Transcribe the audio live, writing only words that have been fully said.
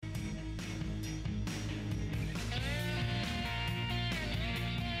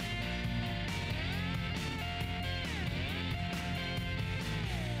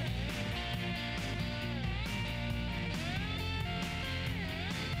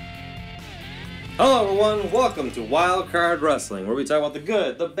Hello everyone, welcome to Wild Card Wrestling, where we talk about the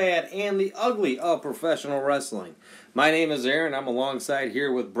good, the bad, and the ugly of professional wrestling. My name is Aaron, I'm alongside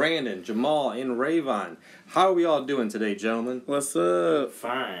here with Brandon, Jamal, and Rayvon. How are we all doing today, gentlemen? What's up?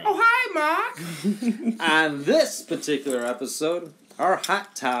 Fine. Oh, hi, Mark! On this particular episode, our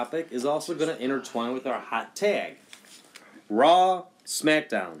hot topic is also going to intertwine with our hot tag. Raw,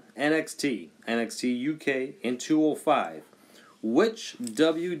 SmackDown, NXT, NXT UK, and 205. Which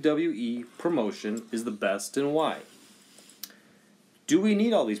WWE promotion is the best and why? Do we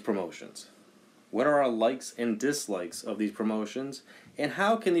need all these promotions? What are our likes and dislikes of these promotions? And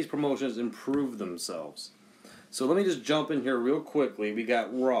how can these promotions improve themselves? So let me just jump in here real quickly. We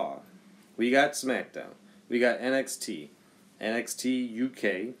got Raw. We got SmackDown. We got NXT. NXT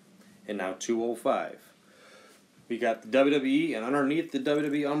UK. And now 205. We got the WWE, and underneath the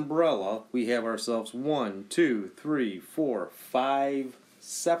WWE umbrella, we have ourselves 1, 2, 3, 4, 5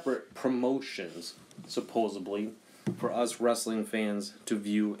 separate promotions, supposedly, for us wrestling fans to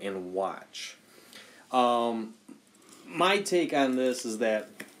view and watch. My take on this is that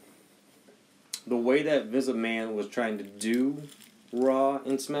the way that Vince McMahon was trying to do Raw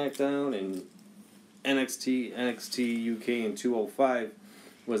and SmackDown and NXT UK, and 205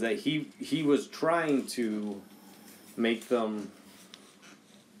 was that he was trying to make them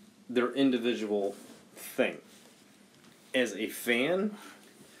their individual thing. As a fan,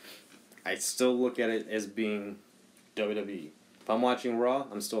 I still look at it as being WWE. If I'm watching Raw,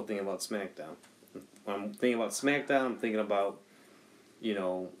 I'm still thinking about SmackDown. When I'm thinking about SmackDown, I'm thinking about,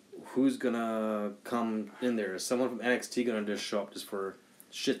 who's going to come in there. Is someone from NXT going to just show up just for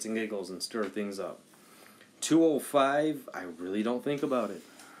shits and giggles and stir things up? 205, I really don't think about it.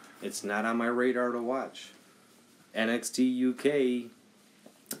 It's not on my radar to watch. NXT UK,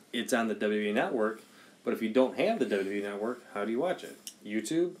 it's on the WWE Network, but if you don't have the WWE Network, how do you watch it?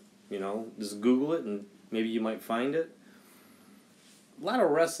 YouTube? Just Google it and maybe you might find it. A lot of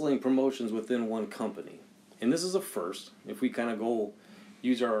wrestling promotions within one company. And this is a first. If we kind of go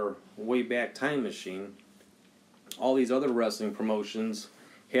use our way back time machine, all these other wrestling promotions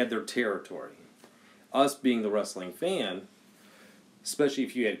had their territory. Us being the wrestling fan, especially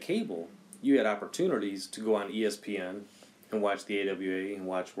if you had cable, you had opportunities to go on ESPN and watch the AWA and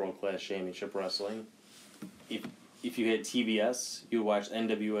watch World Class Championship Wrestling. If you had TBS, you would watch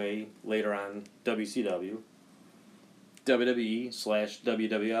NWA, later on WCW.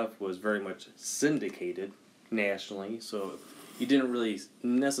 WWE/WWF was very much syndicated nationally, so you didn't really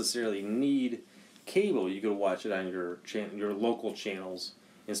necessarily need cable. You could watch it on your local channels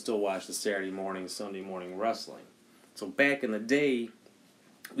and still watch the Saturday morning, Sunday morning wrestling. So back in the day,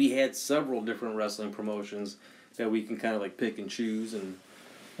 we had several different wrestling promotions that we can kind of like pick and choose and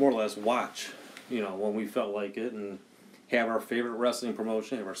more or less watch, when we felt like it, and have our favorite wrestling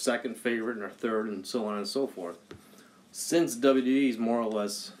promotion, have our second favorite and our third, and so on and so forth. Since WWE's more or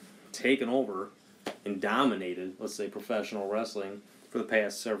less taken over and dominated, let's say, professional wrestling for the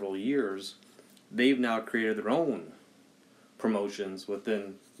past several years, they've now created their own promotions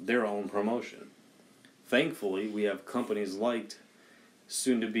within their own promotion. Thankfully, we have companies like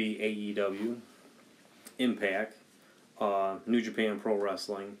soon to be AEW, Impact, New Japan Pro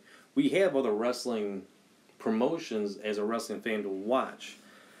Wrestling. We have other wrestling promotions as a wrestling fan to watch.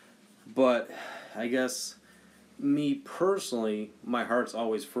 But I guess me personally, my heart's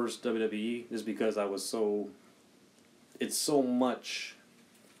always first WWE, just because it's so much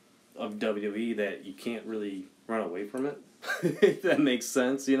of WWE that you can't really run away from it. If that makes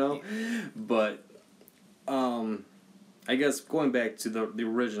sense, But I guess going back to the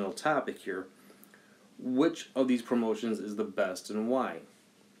original topic here, which of these promotions is the best and why?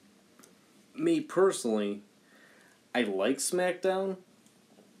 Me personally, I like SmackDown,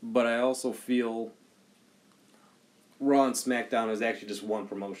 but I also feel Raw and SmackDown is actually just one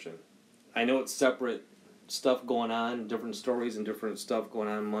promotion. I know it's separate stuff going on, different stories and different stuff going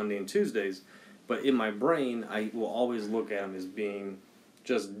on Monday and Tuesdays, but in my brain, I will always look at them as being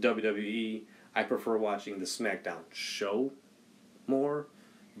just WWE. I prefer watching the SmackDown show more,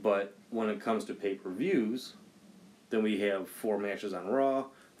 but when it comes to pay-per-views, then we have 4 matches on Raw,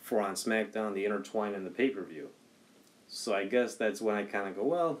 4 on SmackDown, the intertwine in the pay-per-view. So I guess that's when I kind of go,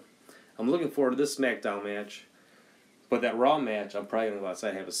 well, I'm looking forward to this SmackDown match, but that Raw match, I'm probably going to go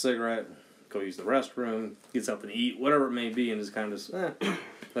outside, have a cigarette, go use the restroom, get something to eat, whatever it may be, and just kind of just,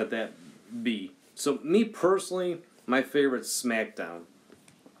 let that be. So me personally, my favorite's SmackDown,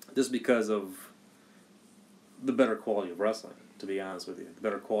 just because of the better quality of wrestling, to be honest with you. The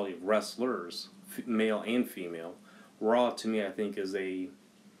better quality of wrestlers, male and female. Raw, to me, I think, is a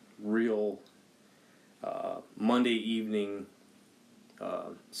real Monday evening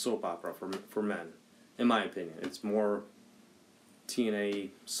soap opera for men, in my opinion. It's more TNA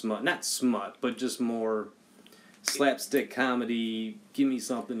smut, not smut, but just more slapstick comedy. Give me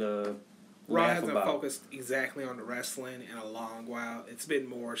something to Raw laugh hasn't about. focused exactly on the wrestling in a long while. It's been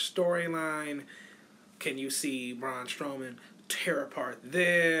more storyline. Can you see Braun Strowman tear apart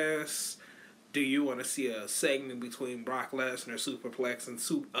this? Do you want to see a segment between Brock Lesnar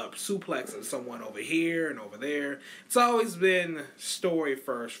suplexing someone over here and over there? It's always been story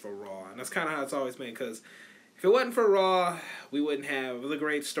first for Raw, and that's kind of how it's always been. Because if it wasn't for Raw, we wouldn't have the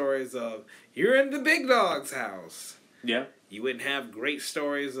great stories of you're in the big dog's house. Yeah. You wouldn't have great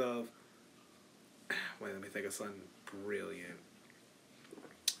stories of. Wait, let me think of something brilliant.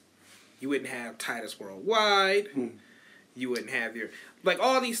 You wouldn't have Titus Worldwide. You wouldn't have your... Like,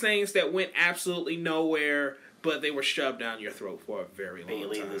 all these things that went absolutely nowhere, but they were shoved down your throat for a very long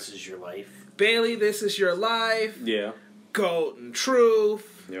Bailey, time. This Is Your Life. Bailey, This Is Your Life. Yeah. Golden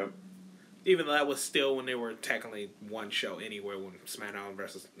Truth. Yep. Even though that was still when they were technically one show anywhere, when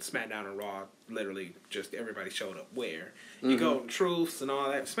SmackDown and Raw, literally just everybody showed up where. Your Golden Truths and all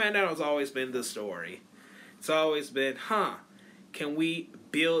that. SmackDown has always been the story. It's always been, can we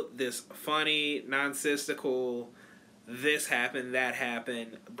build this funny, nonsensical, this happened, that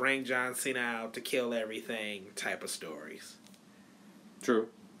happened, bring John Cena out to kill everything type of stories. True.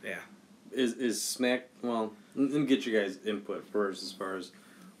 Yeah. Is well, let me get you guys' input first as far as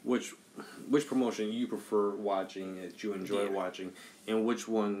which promotion you prefer watching, that you enjoy watching, and which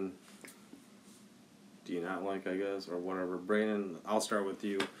one do you not like, I guess, or whatever. Brandon, I'll start with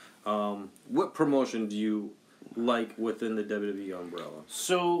you. What promotion do you like within the WWE umbrella?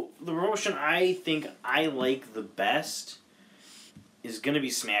 So, the promotion I think I like the best is going to be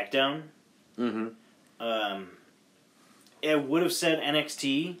SmackDown. Mm-hmm. I would have said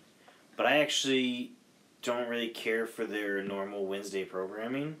NXT, but I actually don't really care for their normal Wednesday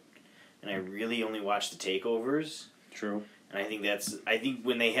programming, and I really only watch the takeovers. True. And I think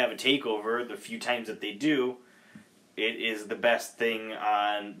when they have a takeover, the few times that they do, it is the best thing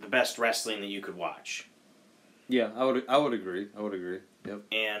on the best wrestling that you could watch. Yeah, I would agree. Yep.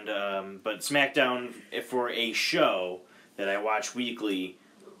 And but SmackDown, for a show that I watch weekly,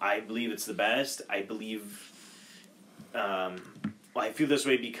 I believe it's the best. I believe, I feel this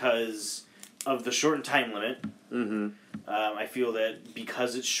way because of the shortened time limit. Mm-hmm. I feel that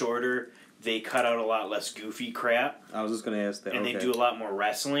because it's shorter, they cut out a lot less goofy crap. I was just going to ask that. And okay. they do a lot more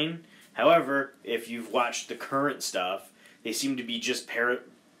wrestling. However, if you've watched the current stuff, they seem to be just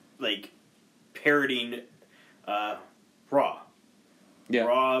parroting Raw. Yeah.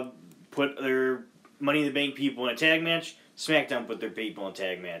 Raw put their Money in the Bank people in a tag match. SmackDown put their people in a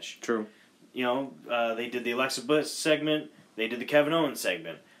tag match. True. You know, they did the Alexa Bliss segment. They did the Kevin Owens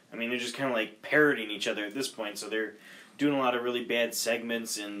segment. I mean, they're just kind of like parroting each other at this point. So they're doing a lot of really bad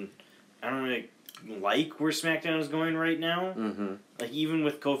segments, and I don't really like where SmackDown is going right now. Mm-hmm. Like, even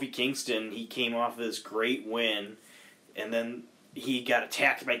with Kofi Kingston, he came off of this great win, and then he got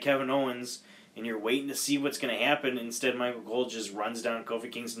attacked by Kevin Owens, and you're waiting to see what's going to happen. Instead, Michael Cole just runs down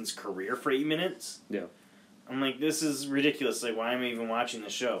Kofi Kingston's career for 8 minutes. Yeah. I'm like, this is ridiculous. Like, why am I even watching the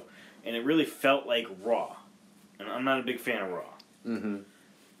show? And it really felt like Raw. And I'm not a big fan of Raw. Mm-hmm.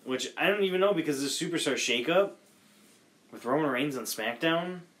 Which I don't even know, because this Superstar shakeup with Roman Reigns on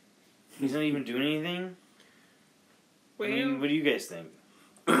SmackDown, he's not even doing anything. Well, I mean, what do you guys think?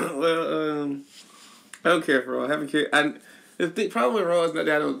 Well, I don't care for Raw. I haven't cared. The problem with Raw is not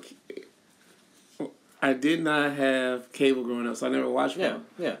that I don't. I did not have cable growing up, so I never watched Raw.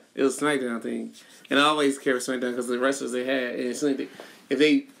 Yeah. It was SmackDown thing, and I always care for SmackDown because the wrestlers they had, and it's like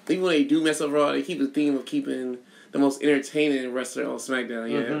even when they do mess up Raw, they keep the theme of keeping the most entertaining wrestler on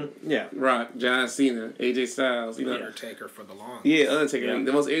SmackDown. Yeah, Mm-hmm. Yeah. Rock, John Cena, AJ Styles, Undertaker for the longest. Yeah, Undertaker. Yeah.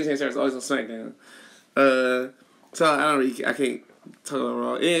 The most entertaining star is always on SmackDown. So I can't talk about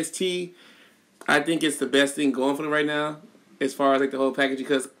Raw. NXT, I think it's the best thing going for them right now, as far as like the whole package,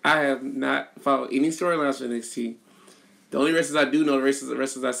 because I have not followed any storylines for NXT. The only wrestlers I do know are the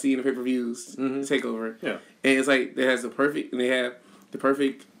wrestlers I see in the pay-per-views, TakeOver. Yeah. And it's like they have the perfect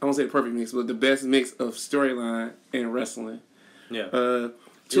I won't say the perfect mix, but the best mix of storyline and wrestling. Yeah.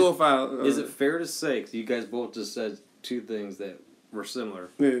 205. Is it fair to say, because you guys both just said two things that were similar,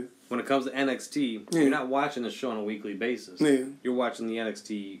 Yeah. when it comes to NXT, you're not watching the show on a weekly basis. Yeah. You're watching the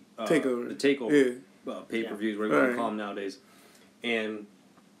NXT Takeover. The TakeOver Yeah. pay-per-views, whatever you want to call them nowadays. And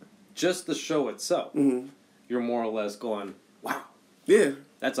just the show itself, you're more or less going, wow, Yeah.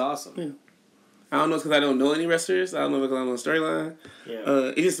 that's awesome. Yeah. I don't know because I don't know any wrestlers. I don't know because I don't know the storyline.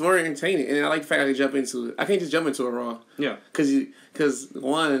 Yeah. It's just more entertaining, and I like the fact I can jump into it. I can't just jump into a Raw. Yeah. Because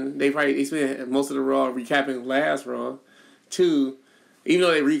one, they spend most of the Raw recapping last Raw. Two, even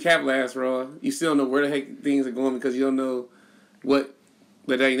though they recap last Raw, you still don't know where the heck things are going because you don't know what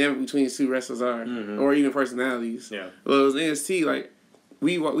the dynamic between these two wrestlers are, or even personalities. Yeah. Well, it was NXT, like,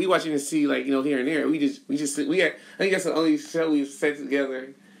 we watch NXT, like, here and there. I think that's the only show we've sat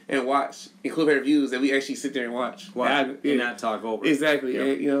together and watch, include our reviews, that we actually sit there and watch. And not talk over. Exactly.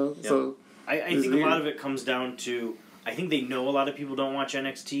 Yep. And, so. I think a lot of it comes down to, I think they know a lot of people don't watch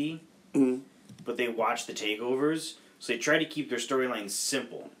NXT, but they watch the takeovers, so they try to keep their storylines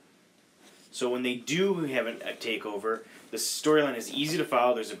simple. So when they do have a takeover, the storyline is easy to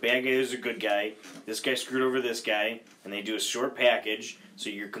follow. There's a bad guy, there's a good guy. This guy screwed over this guy, and they do a short package, so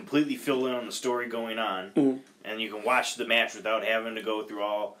you're completely filled in on the story going on, and you can watch the match without having to go through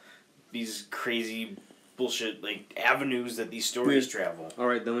all these crazy bullshit like avenues that these stories travel. All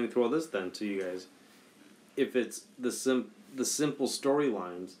right, then let me throw this then to you guys. If it's the simple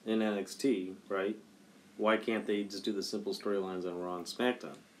storylines in NXT, right? Why can't they just do the simple storylines on Raw and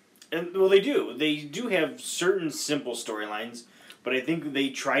SmackDown? And well, they do. They do have certain simple storylines, but I think they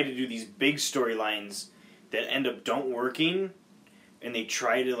try to do these big storylines that end up don't working, and they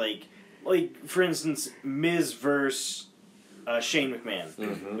try to like for instance, Miz versus Shane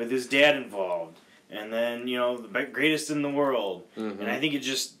McMahon with his dad involved, and then the greatest in the world, and I think it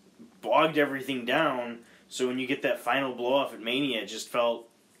just bogged everything down. So when you get that final blow off at Mania, it just felt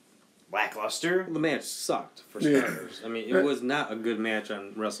lackluster. The match sucked, for starters. I mean, it was not a good match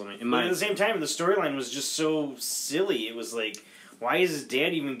on WrestleMania. But at the same time, the storyline was just so silly. It was like, why is his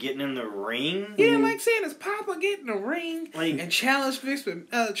dad even getting in the ring? Yeah, like saying his papa get in the ring Like- and challenge Shane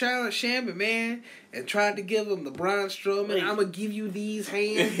McMahon and tried to give him the Braun Strowman. Like- I'm gonna give you these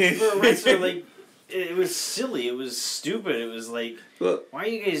hands. For a wrestler, like, it was silly. It was stupid. It was like, Well, why are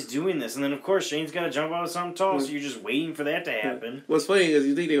you guys doing this? And then, of course, Shane's got to jump out of something tall, so you're just waiting for that to happen. what's funny is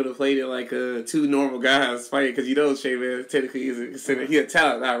you think they would have played it like two normal guys fighting because Shane Man technically is considered he a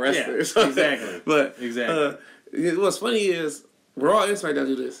talent, not a wrestler. Yeah, So- exactly. But Exactly. what's funny is Raw and SmackDown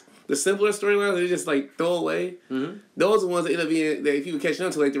do this. The simpler storylines they just like throw away. Those are the ones that end up being that people catching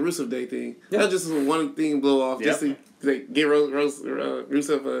on to, like the Rusev Day thing. That was just one thing blow off just to like, get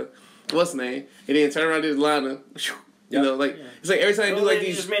Rusev what's his name, and then turn around to Lana. You know, like it's like every time they do like They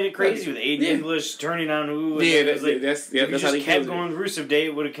these. just made it crazy with Aiden English turning on who. And Yeah, it was like, that's if you how they just kept killed going with Rusev Day,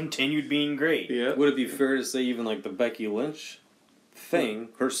 it would have continued being great. it. Yeah. Would it be fair to say even like the Becky Lynch thing,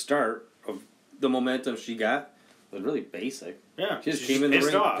 her start of the momentum she got was really basic. Yeah, She just she's came in the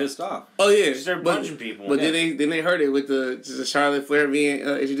pissed ring off. pissed off. Oh yeah, She started punching people. But then they heard it with the Charlotte Flair being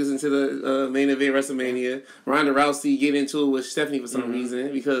introduced into the main event WrestleMania. Ronda Rousey getting into it with Stephanie for some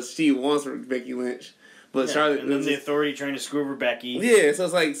reason because she wants Becky Lynch, but Charlotte and then the Authority trying to screw over Becky. yeah. So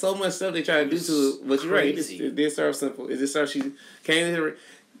it's like so much stuff they try to do to it. But you're right, crazy. it did start simple. It just started. She came in here.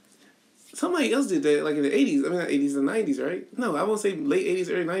 Somebody else did that, like in the '80s. I mean, not '80s, the '90s, right? No, I won't say late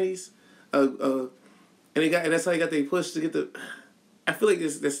 '80s, early '90s. And that's how they got they push to get the. I feel like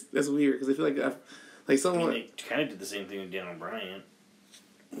that's weird because I feel like someone. I mean, they kind of did the same thing with Daniel Bryan.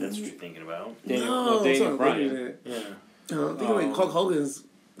 That's what you're thinking about. No, Daniel I'm Bryan. Yeah. thinking like Hulk Hogan's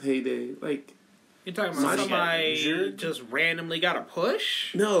heyday. Like You're talking Somebody about got somebody injured? just randomly got a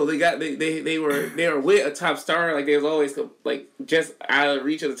push? no, they were with a top star. Like they was always like just out of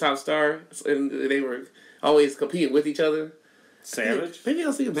reach of the top star, and they were always competing with each other. Savage? Maybe I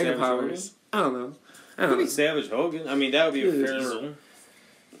was thinking Mega Savage Powers. I don't know. Could be Savage Hogan. I mean, that would be a fair... Diesel.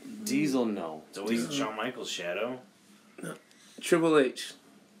 Diesel, no. It's always Shawn Michaels' shadow. Triple H.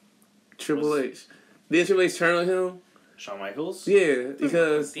 Did Triple H turn on him? Shawn Michaels? Yeah,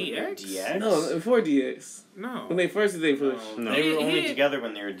 because DX? DX? no, before DX. No. When they first did they push. No. They were He- only he- together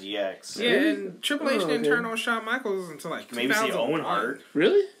when they were DX. Yeah, and Triple H didn't okay. turn on Shawn Michaels until like Maybe see 2001. Owen Hart.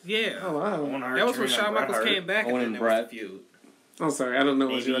 Really? Yeah. Oh wow. Owen Hart That was when turned on Shawn Bret Michaels Hart. came back Owen and and then there was Bret. a feud. I'm sorry, I don't know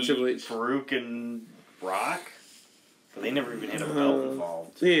much Maybe about Triple H. Farouk and Brock. But they never even had a belt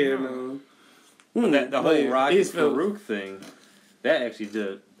involved. Yeah, no. But that, the whole Yeah, Rocky he's felt- Farouk thing, that actually did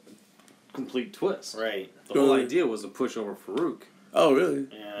a complete twist. Right. The whole idea was to push over Farouk. Oh really?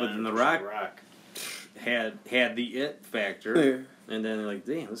 Yeah, But then The Rock. Had the it factor. Yeah. And then they're like,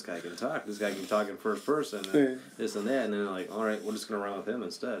 damn, this guy can talk. This guy can talk in first person. And Yeah. this and that. And then they're like, all right, we're just going to run with him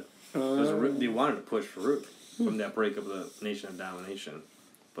instead. Because they wanted to push Farouk from that breakup of the Nation of Domination.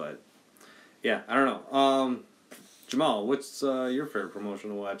 But, yeah, I don't know. Jamal, what's your favorite promotion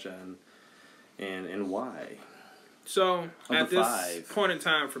to watch on, and why? So, the at this 5. point in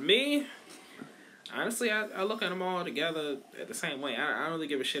time for me, honestly, I look at them all together at the same way. I don't really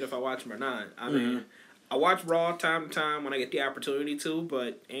give a shit if I watch them or not. I mean, I watch Raw time to time when I get the opportunity to,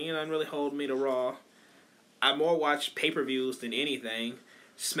 but ain't nothing really holding me to Raw. I more watch pay-per-views than anything.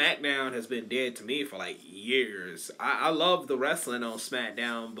 SmackDown has been dead to me for like years. I love the wrestling on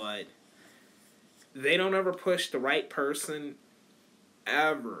SmackDown, but they don't ever push the right person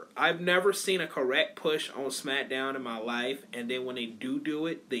ever. I've never seen a correct push on SmackDown in my life, and then when they do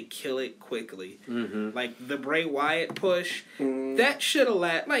it, they kill it quickly. Mm-hmm. Like the Bray Wyatt push, that should have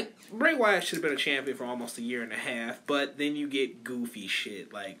like Bray Wyatt should have been a champion for almost a year and a half, but then you get goofy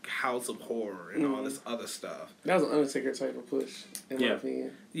shit like House of Horror and all this other stuff. That was an Undertaker type of push, in my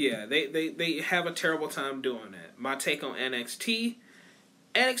opinion. Yeah, they have a terrible time doing that. My take on NXT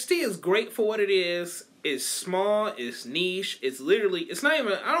is great for what it is. It's small, it's niche, it's literally, it's not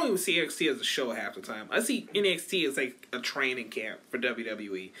even, I don't even see NXT as a show half the time. I see NXT as like a training camp for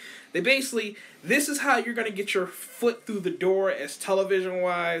WWE. They basically, this is how you're going to get your foot through the door as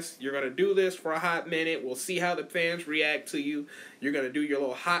television-wise. You're going to do this for a hot minute. We'll see how the fans react to you. You're going to do your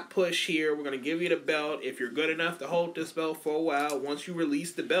little hot push here. We're going to give you the belt. If you're good enough to hold this belt for a while, once you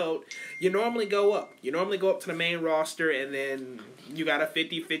release the belt, you normally go up. You normally go up to the main roster, and then you got a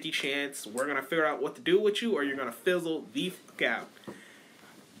 50-50 chance. We're going to figure out what to do with you, or you're going to fizzle the fuck out.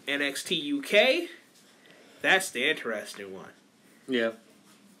 NXT UK, that's the interesting one. Yeah.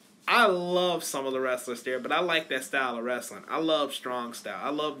 I love some of the wrestlers there, but I like that style of wrestling. I love strong style. I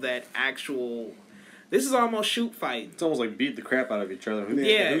love that actual... This is almost shoot fighting. It's almost like beat the crap out of each other.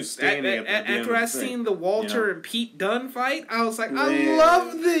 Yeah. Who's standing at the end after of I the thing? seen the Walter and Pete Dunne fight, I was like, I Man.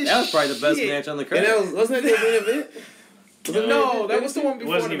 love this. That was probably the best shit. match on the And card. that wasn't that the main event? No, that was the one It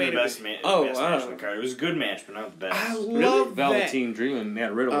before wasn't the even main the best, event. best match on the card. It was a good match, but not the best. I love that. Velveteen Dream and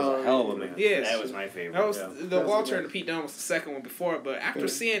Matt Riddle was a hell of a match. Yes. That was my favorite. That was yeah. the That was Walter the and the Pete Dunne was the second one before it, but after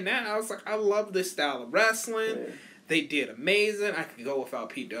seeing that, I was like, I love this style of wrestling. Yeah. They did amazing. I could go without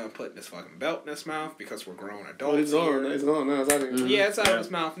Pete Dunne putting this fucking belt in his mouth because we're grown Oh, adults it's here. on. It's on now. It's out there. Yeah, it's out Yeah. of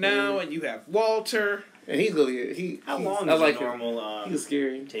his mouth now, and you have Walter. And he's really... How long I is like a normal He's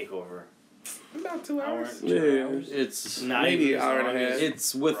scary. takeover? About 2 Hour, hours. 2 Yeah. hours? It's Not maybe even an as hour and a long half. as-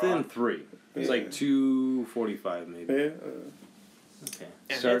 it's within Raw. 3. It's Yeah. like 2:45 maybe. Yeah. Okay.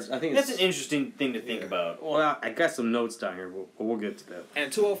 And Starts. I think That's it's. an interesting thing to think about. Well, I got some notes down here, but we'll get to that.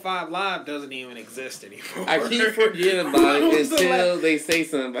 And 205 Live doesn't even exist anymore. I keep forgetting about When it was the until they say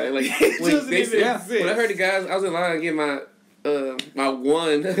something about it. Like, It when, doesn't they even say, exist. when I heard the guys, I was in line to get my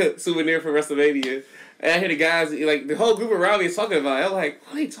one souvenir for WrestleMania. And I hear the guys, like, the whole group around me is talking about it. I'm like,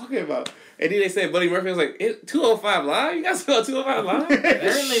 what are they talking about? And then they said Buddy Murphy. I was like, 205 Live? You guys saw 205 Live?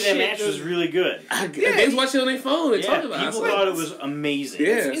 Apparently that Shit, match was really good. They was watching it on their phone and Yeah, talking about it. I was people like, thought it was amazing.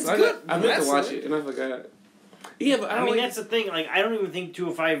 yeah, It's so good I meant to watch wrestling. it, and I forgot. Yeah, but I I don't mean, like... that's the thing. Like, I don't even think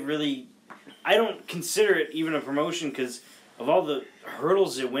 205 really... I don't consider it even a promotion because of all the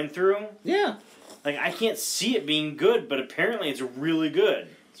hurdles it went through. Yeah. Like, I can't see it being good, but apparently it's really good.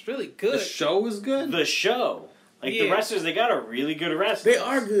 It's really The good. show is good. The show. Like, the Yeah. wrestlers, they got a really good wrestler. They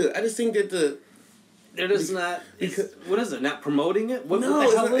are good. I just think that They're just not. What is it? Not promoting it? What, no,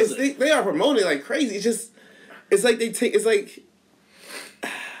 what the hell is it? they are promoting it like crazy. It's just, it's like they take, it's like, I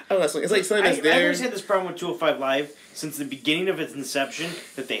don't know, it's like something that's I've there. always had this problem with 205 Live since the beginning of its inception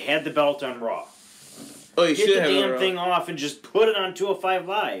that they had the belt on Raw. Oh, you Get should the have it damn on. thing off and just put it on 205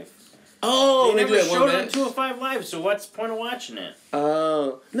 Live. Oh, They they do never that one showed it on match. 205 Live, so what's the point of watching it?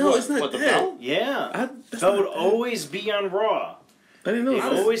 Oh, no, What, it's not what, the that. belt? Yeah. That's That would not that. always be on Raw. I didn't know They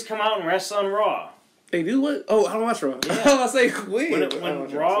that. always come out and wrestle on Raw. They do what? Oh, I don't watch Raw. Yeah. I was like, when? When, I don't when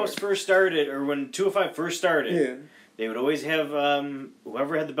watch Raw was sorry. first started, or when 205 first started, Yeah. they would always have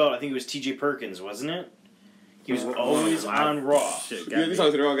whoever had the belt. I think it was T.J. Perkins, wasn't it? He was always on Raw. Shit, You're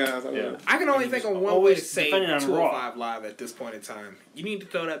talking to the wrong guys. I don't Yeah. know. I can only He think was of one way always to say defending on 205 Live at this point in time. You need to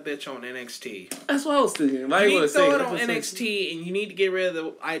throw that bitch on NXT. That's what I was thinking. Why You you need want to to say throw it that? on NXT, and you need to get rid of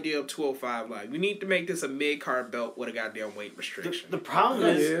the idea of 205 Live. You need to make this a mid-card belt with a goddamn weight restriction. The problem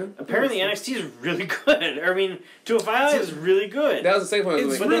is, Yeah. apparently NXT is really good. I mean, 205 is really good. That was the same point I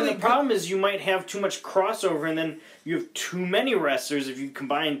was It's But making. then really the problem is you might have too much crossover, and then you have too many wrestlers if you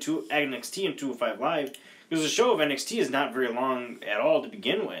combine NXT and 205 Live. Because the show of NXT is not very long at all to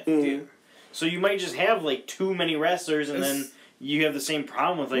begin with. Mhm. So you might just have like too many wrestlers, and then you have the same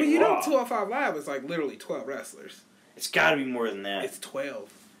problem with like well, you Raw. know 205 Live is like literally 12 wrestlers. It's got to be more than that. It's 12.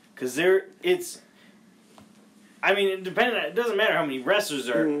 Because I mean, it doesn't matter how many wrestlers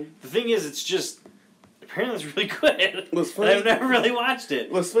are. Mhm. The thing is, it's just apparently it's really good. What's And funny? I've never really watched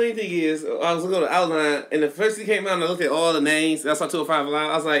it. What's funny thing is, I was looking at the outline, and the first thing came out, and I looked at all the names, and I saw 205 Live.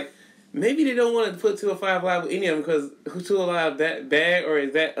 I was like, maybe they don't want to put 205 Live with any of them because 205 Live that bad or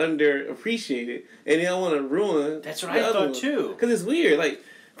is that underappreciated, and they don't want to ruin. That's what the I other thought one. too. Because it's weird, like,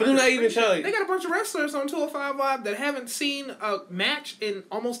 but they're not even showing. They got a bunch of wrestlers on 205 Live that haven't seen a match in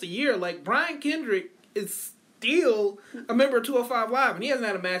almost a year. Like, Brian Kendrick is still a member of 205 Live, and he hasn't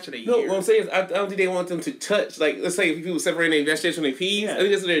had a match in a No, year. what I'm saying is, I don't think they want them to touch. Like, let's say people separating their investigations from their peas. Yeah. I think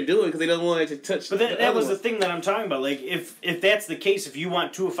that's what they're doing because they don't want it to touch. But that other was the one. thing that I'm talking about. Like, if that's the case, if you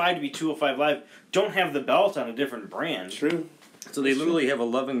want 205 to be 205 Live, don't have the belt on a different brand. True. So they literally have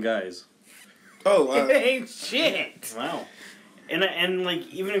 11 guys. Oh, wow. It ain't shit. Wow. And like,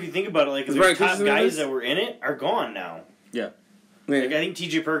 even if you think about it, like, Is the Brian top Christensen in guys this? that were in it are gone now. Yeah. Man. Like, I think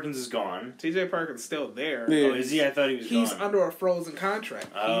T.J. Perkins is gone. TJ Perkins still there. Yeah. Oh, is he? I thought he was He's gone. under a frozen contract.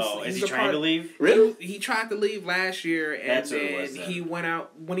 Oh, he's is he a trying part- to leave? Really? He tried to leave last year, and That's what it then was then. he went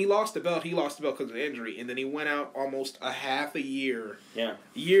out. When he lost the belt, he lost the belt because of injury, and then he went out almost a half a year. Yeah.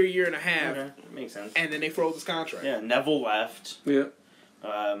 Year and a half. Okay, makes sense. And then they froze his contract. Yeah, Neville left. Yeah.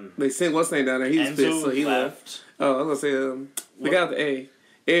 They sent what's name down there. He was Enzo pissed, so he left. left. Oh, I was gonna say the guy with the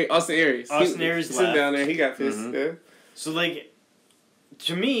A. Austin Aries. Austin Aries he sitting left. down there. He got pissed. Mhm. Yeah. So, like,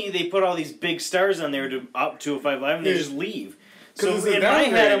 to me, they put all these big stars on there to up 205 Live, and they Yeah. just leave. 'Cause So it's a in my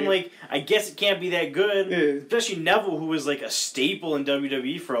head, downgrade. I'm like, I guess it can't be that good. Yeah. Especially Neville, who was like a staple in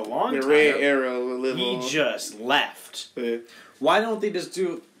WWE for a long The time. red arrow will live He on. just left. Yeah. Why don't they just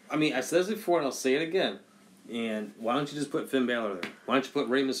do... I mean, I said this before and I'll say it again. And why don't you just put Finn Balor there? Why don't you put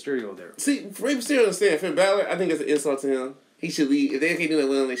Rey Mysterio there? See, Rey Mysterio understand Finn Balor. I think that's an insult to him. He should leave. If they can't do that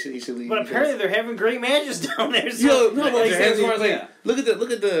well, he should leave. But apparently they're having great matches down there. So, Yo, no, like, but as far as like, yeah. look at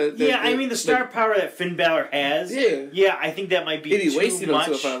the yeah, I mean the star power that Finn Balor has. Yeah. I think that might be It'd be too wasted on much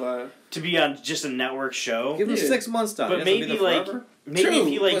 205 Live. to be on just a network show. Give him Yeah. 6 months down. But He doesn't be maybe there like forever. maybe True. if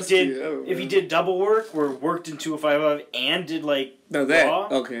he like Must did be, I don't if he know. did double work or worked in 205 Live and did like Now that Raw,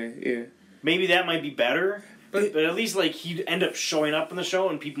 okay, yeah. maybe that might be better. But at least like he'd end up showing up in the show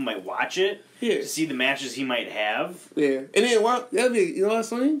and people might watch it Yeah. to see the matches he might have. Yeah. And then why that'd be you know what's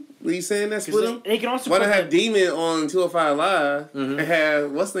funny? When you saying that 'Cause split them? they can also Why put not have Demon on 205 Live Mhm. and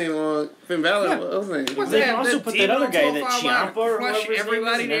have what's name on Finn Balor? Yeah. What's name? What's They that? can also The put that Demon other on guy, that 205 Live, Ciampa or crush whatever his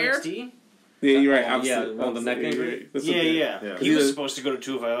everybody name is in there? NXT. Yeah, you're right. Yeah, Opposite. one of the neck Opposite, injury? That's Yeah, okay. yeah. Yeah. He was He's a- supposed to go to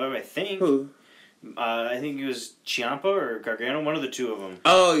 205 Live, I think. Who? I think it was Ciampa or Gargano, one of the two of them.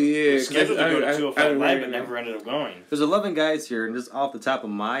 Oh yeah. 'cause Scheduled to go to I 205 Live, but remember never ended up going. There's 11 guys here, and just off the top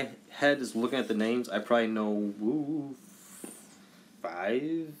of my head, just looking at the names, I probably know 5,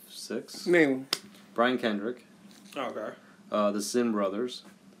 6. that. Name. Brian Kendrick, Okay. the Sin Brothers,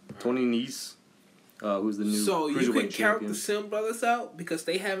 Tony Nese, who's the new So you can cruiserweight count champion. the Sim brothers out because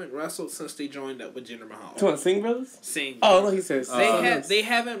they haven't wrestled since they joined up with Jinder Mahal. Come on, Singh Brothers? Sing. Oh no, he says They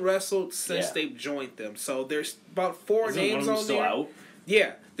haven't wrestled since Yeah. they've joined them. So there's about 4 Isn't one names of them on still there. out?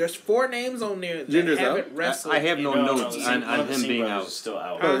 Yeah, there's 4 names on there that Jinder's haven't out? wrestled. I have no in- notes the on one of the him Singh being brothers out. is still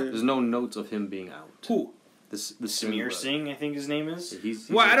out. Huh? There's no notes of him being out. Who? The Sin Samir brothers. Singh, I think his name is. He's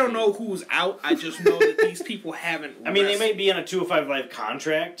Well, I don't okay. know who's out. I just know that these people haven't. I mean, they wrestled. may be on a 205 Live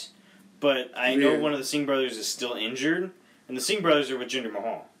contract, but I know Yeah. one of the Singh brothers is still injured, and the Singh brothers are with Jinder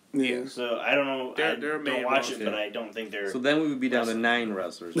Mahal. Yeah. So I don't know. They're I a don't man watch roster. it, but I don't think they're. So then we would be down to 9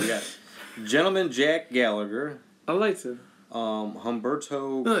 wrestlers. We got Gentleman Jack Gallagher, I like to.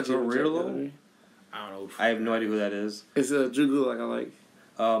 Humberto Not Jimmy Carrillo. Jack, I don't know. I have no idea who that is. It's Drew Gulak.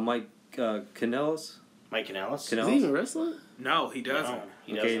 I like. Mike Kanellis. Mike Kanellis. Is he even wrestling? No, he doesn't. No,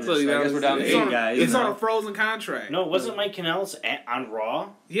 he Okay, doesn't. So so you I guess we're down to He's 8 on, guys. He's now. on a frozen contract. No, wasn't Mike Kanellis on Raw?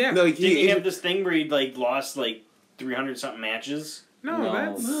 Yeah. No, Didn't he he have this thing where he like lost like 300 something matches? No, No.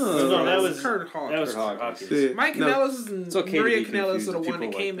 that's No, that was- Kurt Hawkins. That was Kurt Hawkins. Hawkins. Yeah. Mike No. Kanellis and It's okay to Maria be Kanellis confused are the with one that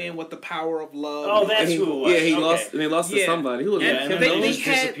people came like in that. with the power of love. Oh, that's And he, who it was. Yeah, he Okay. lost. And they lost to Yeah. somebody. Who was Yeah, it? and Kevin then they they Owens? just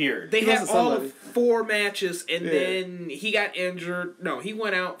had- disappeared. They He had lost to all somebody. of 4 matches, and Yeah. then he got injured. No, he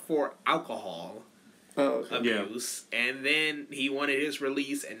went out for alcohol Oh, okay. abuse, and then he wanted his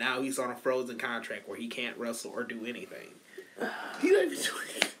release, and now he's on a frozen contract where he can't wrestle or do anything. He don't even do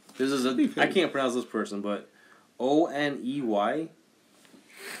it. This is I can't pronounce this person, but Oney Lorcan.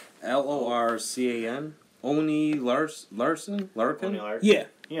 Oni Larson? Tony Larkin? Larkin? Yeah,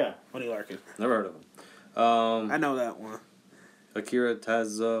 Yeah. Tony Larkin. Never heard of him. I know that one. Akira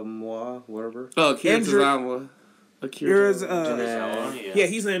Tazawa, whatever. Oh, Akira Injured. Tozawa. Here's Yeah. yeah,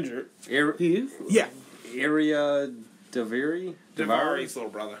 he's injured. He is? Yeah, Area Davari? Davari's little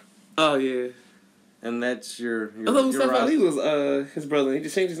brother. Oh, yeah. And that's your I thought Mustafa Ali roster. was his brother. He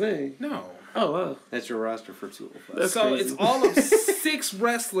just changed his name. No. Oh, wow. That's your roster for 205. That's So crazy. it's all of 6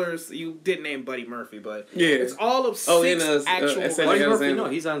 wrestlers. You did name Buddy Murphy, but Yeah. it's all of 6 Oh, and, actual. Cedric wrestlers. Buddy Murphy, Alexander. no,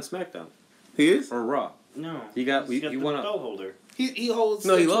 he's on SmackDown He is? or Raw. No. He got- He's he the won up. belt holder. He holds.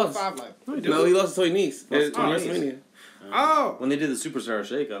 No, he the lost. 205 life. No, he lost to Toy Nese Lost at to Toy Nese. WrestleMania. Oh, When they did the Superstar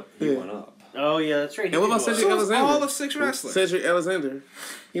Shakeup, he Yeah. went up. Oh yeah, that's right. And what about He did Cedric so lost. it's Alexander? all of 6 wrestlers. Cedric Alexander.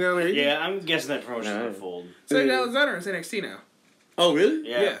 You know what I mean? Yeah, I'm guessing that promotion's Yeah. gonna fold. Cedric Yeah. Alexander is NXT now. Oh, really?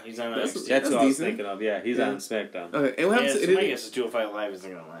 Yeah, Yeah. he's on That's- NXT. That's what I was decent. thinking of. Yeah, he's Yeah. on SmackDown. Okay, and what Yeah, happens? so my guess is 205 Live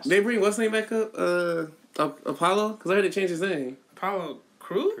isn't going to last. They bring what's his name back up? Apollo? Because I heard they changed his name. Apollo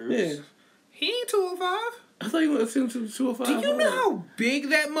Crews? Yeah. He ain't 205. I thought he was to 205. Do you know how big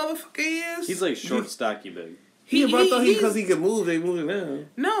that motherfucker is? He's like short, stocky, big. Yeah, but I thought he's- because he could move, they moved him down.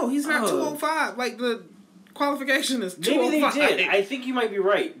 No, he's not Oh. 205. Like, the qualification is Maybe they 205. did. I think you might be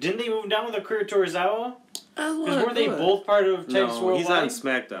right. Didn't they move down with Akira Torizawa? That's what Because I weren't they thought. both part of Titus No, he's on Worldwide?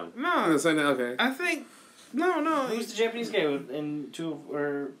 SmackDown. Oh, No, so now- okay. I think... No. Who's the Japanese guy in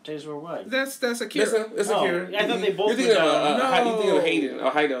Titus Worldwide? That's Akira. It's Oh, Akira. I thought they both You're thinking were of, down. you thinking of Hayden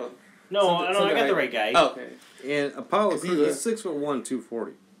or Heido. No, Something- I something got the like- right guy. Oh, okay. And Apollo Is he Crews, the- he's 6'1",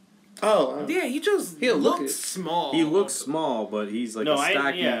 240. Oh, Yeah, he just He'll look looks it. small. He looks small, but he's like no, a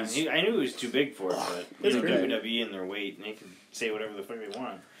stocky. I knew he was too big for it, but That's you know, great. WWE and their weight, and they can say whatever the fuck they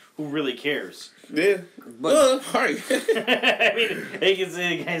want. Who really cares? yeah. But Alright. I mean, they can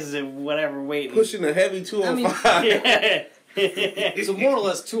say the guys at whatever weight. and- Pushing a heavy 205. Yeah. so more or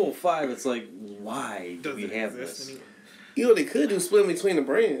less 205. It's like, why do we Doesn't have exist this? anymore. You know, they could do split between the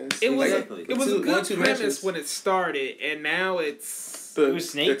brands. It was Exactly. it was a Two- good 1-2 premise matches. when it started, and now it's The, It was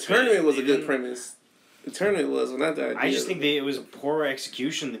Snake the tournament was a Pit. good premise. The tournament was, well, not the idea. I just think it was a poor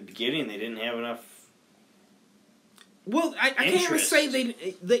execution in the beginning. They didn't have enough. well. I can't even Interest. say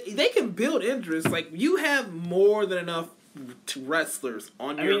they can build interest. Like, you have more than enough wrestlers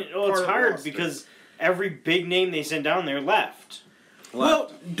on I your. mean, well, it's part hard roster. because every big name they sent down there left.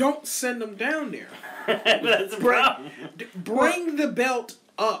 Well, don't send them down there. That's the problem. Bring the belt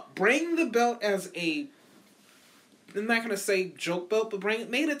up. Bring the belt as a. I'm not gonna say joke belt, but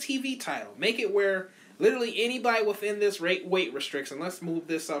make it a TV title. Make it where literally anybody within this weight restriction. Let's move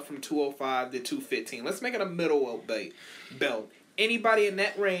this up from 205 to 215. Let's make it a middleweight belt. Anybody in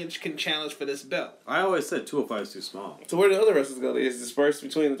that range can challenge for this belt. I always said 205 is too small. So where do the other wrestlers go? They just dispersed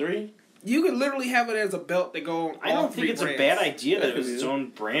between the three? You could literally have it as a belt that go on. I don't think it's a bad idea that it was That could its be. own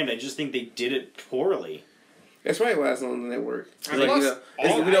brand. I just think they did it poorly. That's right, last on the network. It's And like, plus, you know,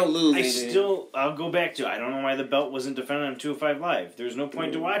 it's- we don't lose anything. I'll go back to. I don't know why the belt wasn't defended on 205 Live. There's no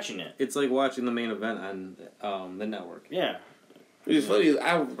point to watching it. It's like watching the main event on the network Yeah. Which is funny.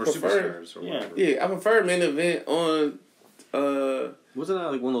 I or prefer. Superstars or Yeah. whatever. Yeah, I prefer main event on. Wasn't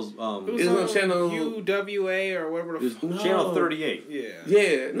that like one of those? It was It was on on channel- UWA or whatever. It was No. channel 38. Yeah.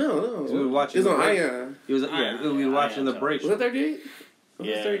 Yeah, no. So we were watching It's on the break. Ion. It was we were watching the break. Was that 38?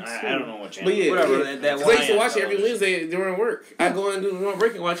 Yeah. I don't know what channel. But yeah, Whatever, yeah. that 'Cause one- I used to watch it every television. Wednesday during work. I go and do my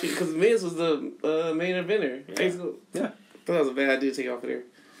break and watch it because Miz was the main eventer. Yeah. I used to- Yeah. thought that was a bad idea to take off of there.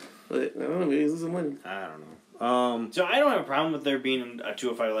 But I don't know, Miz losing money. I don't know. So I don't have a problem with there being a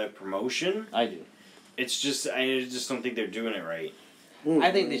 205 Live promotion. I do. It's just I just don't think they're doing it right.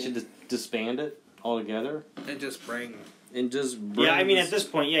 I think they should disband it altogether And just bring. and just bring Yeah, I mean at this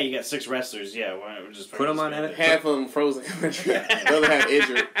point, yeah, you got 6 wrestlers. Yeah, why don't we just Put 'em on disband it. it? Half of them frozen. the other half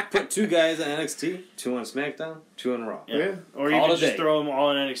injured. put 2 guys on NXT, 2 on SmackDown, 2 on Raw. Yeah. Yeah. Or you Call can it a just day. throw them all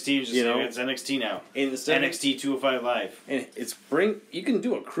in NXT and just You say know? it's NXT now. And instead of- NXT 205 Live. and it's you can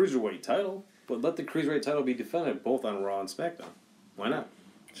do a cruiserweight title, but let the cruiserweight title be defended both on Raw and SmackDown. Why not?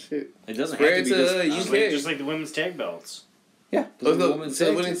 Shit. It doesn't Spread have to be to, just you Just can. just like the women's tag belts. yeah. Let's the go. women's So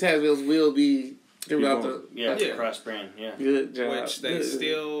tag winning team. tag bills will be throughout the. Yeah, Yeah. cross brand. Yeah. Good job. Which they Good.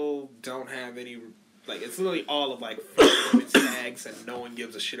 still don't have any. Like, it's literally all of like 5 women's tags, and no one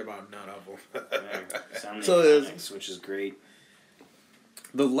gives a shit about none of them. Yeah. Sound So there's- Iconics, which is great.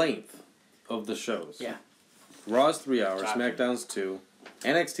 The length of the shows. Yeah. Raw's 3 hours, Top. SmackDown's 2,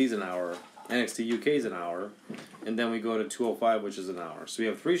 NXT's an hour, NXT UK's an hour, and then we go to 205, which is an hour. So we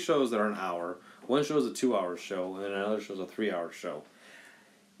have 3 shows that are an hour. One show is a 2-hour show, and then another show is a 3-hour show.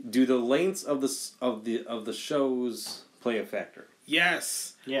 Do the lengths of the shows play a factor?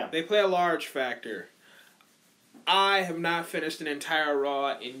 Yes, Yeah. they play a large factor. I have not finished an entire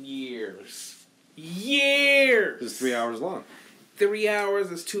Raw in years. Years. It's 3 hours long. 3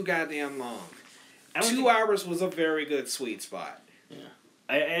 hours is too goddamn long. I don't 2 think- hours was a very good sweet spot.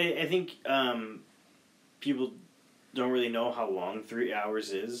 I think people don't really know how long 3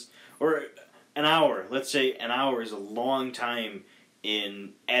 hours is. Or an hour. Let's say an hour is a long time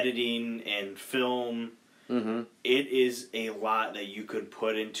in editing and film. Mm-hmm. It is a lot that you could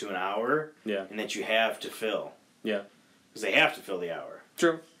put into an hour Yeah. and that you have to fill. Yeah. Because they have to fill the hour.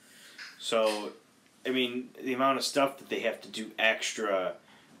 True. So, I mean, the amount of stuff that they have to do extra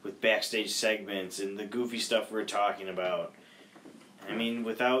with backstage segments and the goofy stuff we're talking about. I mean,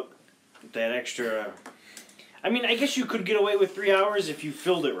 without that extra... I mean, I guess you could get away with 3 hours if you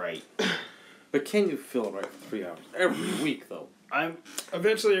filled it right. But can you fill it right for 3 hours? Every week, though.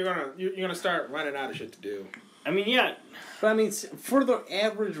 Eventually, you're gonna start running out of shit to do. I mean, yeah. But I mean, for the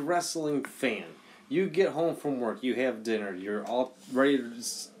average wrestling fan, you get home from work, you have dinner, you're all ready to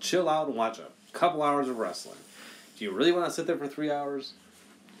just chill out and watch a couple hours of wrestling. Do you really want to sit there for 3 hours?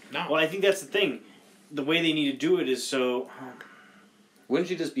 No. Well, I think that's the thing. The way they need to do it is so. Wouldn't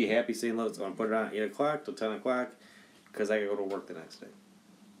you just be happy saying, look, I'm going to put it on at 8 o'clock till 10 o'clock because I got to go to work the next day?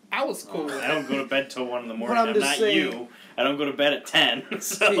 I was cool. I don't go to bed till 1 in the morning. I'm I'm just not saying- you. I don't go to bed at 10.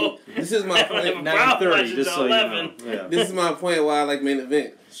 So See, this is my I don't have a point. problem 9:30, watching just till so 11. you know. Yeah. This is my point why I like main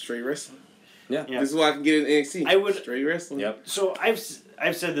event. Straight wrestling. Yeah. Yeah. This is why I can get in NXT. I would- Straight wrestling. Yep. So I've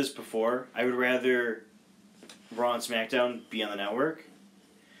said this before. I would rather Raw and SmackDown be on the network,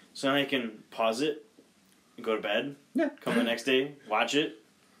 so then I can pause it, and go to bed. Yeah. Come the next day, watch it.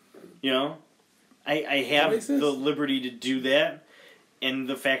 You know, I have makes sense. the liberty to do that, and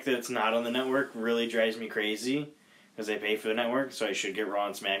the fact that it's not on the network really drives me crazy because I pay for the network, so I should get Raw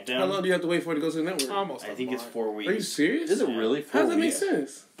and SmackDown. How long do you have to wait for it to go to the network? Almost. I a think it's month. 4 weeks. Are you serious? Is it really? How does that make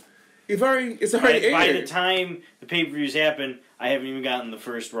sense? It's already By aired. the time the pay-per-views happen, I haven't even gotten the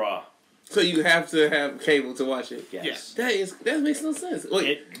first Raw. So you have to have cable to watch it. Yes. That makes no sense. Wait,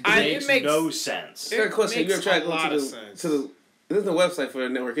 It it makes makes- no sense. I got a question. You makes ever tried a to go lot to of the sense. to the? There's no website for the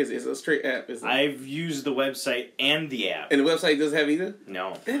network. Is it? It's a straight app. Is it? I've used the website and the app. And the website doesn't have either.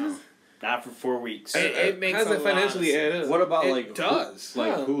 No, That is, not for 4 weeks. It makes how does a that lot of financially add up? What about It like does.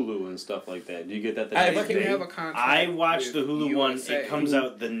 like Huh. Hulu and stuff like that? Do you get that the I- next if I can day? have a contract. I watched the with Hulu one. USA. It comes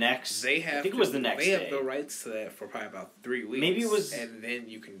out the next. They have. I think it was the next They day. have the rights to that for probably about 3 weeks. Maybe it was- and then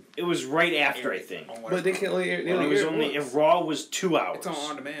you can. It was right after, air I it think. on But they can only air. They It only was air only once. if Raw was 2 hours. It's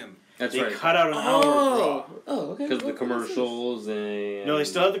on demand. That's They right. cut out an hour of Raw. Oh, okay. Because the Well, commercials and No, they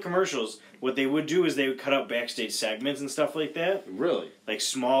still have the commercials. What they would do is they would cut out backstage segments and stuff like that. really. Like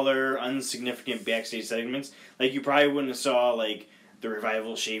smaller, insignificant backstage segments. Like you probably wouldn't have saw like the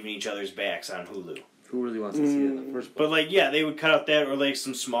Revival shaving each other's backs on Hulu. Who really wants to see it in the first place? But like yeah, they would cut out that or like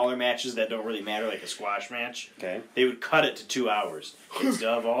some smaller matches that don't really matter, like a squash match. Okay. They would cut it to 2 hours. They'd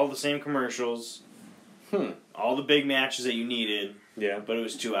still have all the same commercials, all the big matches that you needed, Yeah. but it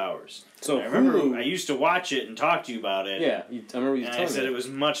was 2 hours. So I remember Hulu. I used to watch it and talk to you about it. Yeah, I remember you And I telling said me. it was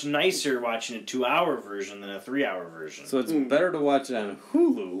much nicer watching a 2-hour version than a 3-hour version. So it's better to watch it on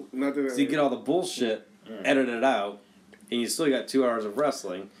Hulu, Not that so you get all the bullshit edited out, and you still got 2 hours of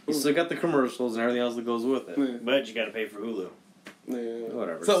wrestling. You still got the commercials and everything else that goes with it. Yeah. But you got to pay for Hulu. Yeah.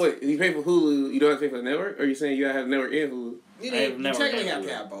 Whatever. So wait, you pay for Hulu, you don't have to pay for the network, or are you saying you gotta have network and Hulu? You, I have you never technically had have to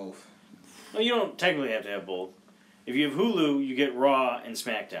Hulu. have both. Well, you don't technically have to have both. If you have Hulu, you get Raw and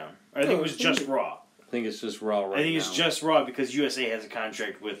SmackDown. Or I think it was just Raw. I think it's just Raw right I think now. it's just Raw because USA has a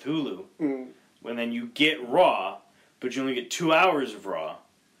contract with Hulu. Mm. And then you get Raw, but you only get 2 hours of Raw.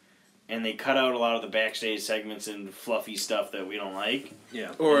 And they cut out a lot of the backstage segments and fluffy stuff that we don't like.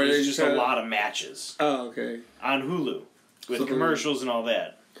 Yeah. Or There's they just cut a out- lot of matches Oh, okay. on Hulu with So- commercials and all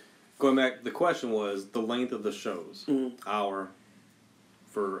that. Going back, the question was the length of the shows. Mhm. Hour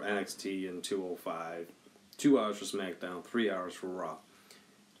for NXT and 205, 2 hours for SmackDown, 3 hours for Raw.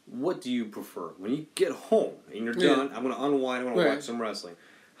 What do you prefer? When you get home and you're Yeah. done, I'm going to unwind, I want to Right. watch some wrestling.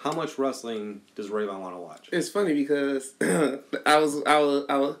 How much wrestling does Rayvon want to watch? It's funny because I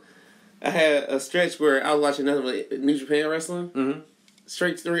had a stretch where I was watching nothing but New Japan wrestling. Mm-hmm.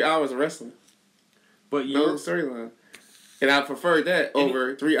 Straight 3 hours of wrestling. But No you're, storyline. And I preferred that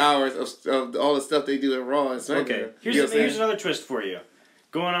over 3 hours of all the stuff they do at Raw and SmackDown. Okay. Here's, You know what I'm here's saying? another twist for you.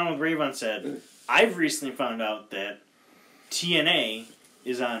 Going on with Rayvon said, I've recently found out that TNA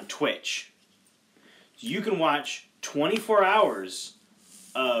is on Twitch. So you can watch 24 hours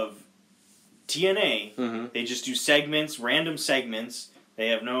of TNA. Mm-hmm. They just do segments, random segments. They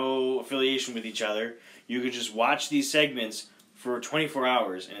have no affiliation with each other. You can just watch these segments for 24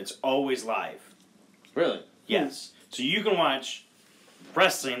 hours, and it's always live. Really? Yes. So you can watch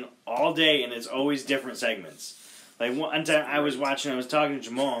wrestling all day, and it's always different segments. Like one time I was talking to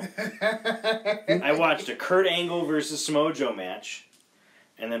Jamal. I watched a Kurt Angle versus Samoa Joe match,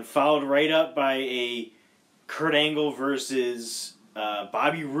 and then followed right up by a Kurt Angle versus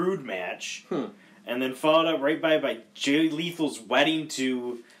Bobby Roode match, and then followed up right by Jay Lethal's wedding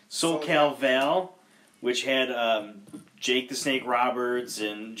to SoCal Val, which had Jake the Snake Roberts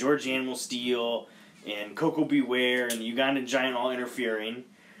and George Animal Steel and Coco Beware and the Ugandan Giant all interfering.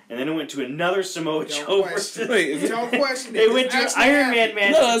 And then it went to another Samoa Joe Don't versus... question Wait, it. Don't question it. It went to an It's Iron actually Man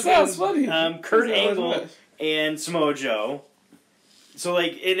match No, it sounds between funny. Kurt It sounds Angle nice. and Samoa Joe. So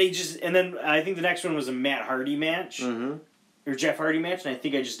like and then I think the next one was a Matt Hardy match Mm-hmm. or Jeff Hardy match, and I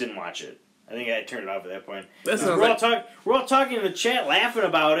think I just didn't watch it. I think I turned it off at that point. That sounds We're all talking in the chat, laughing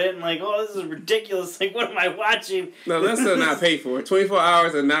about it, and like, oh, this is ridiculous. Like, what am I watching? No, that's still not paid for. 24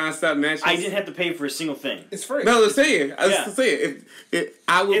 hours of non-stop matches. I didn't have to pay for a single thing. It's free. No, I'm saying. I was Yeah. saying.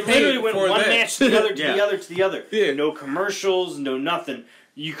 I would It pay literally went for one that. match to the other, to Yeah. the other, to the other. Yeah. No commercials, no nothing.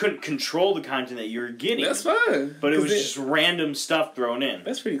 You couldn't control the content that you were getting. That's fine. But it 'Cause was just random stuff thrown in.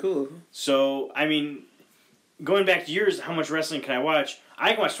 That's pretty cool. So, I mean, going back to yours, how much wrestling can I watch?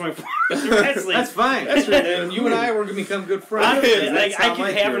 I can watch 24 hours of wrestling. That's fine. And you and I were gonna become good friends. Honestly, That's like, I how can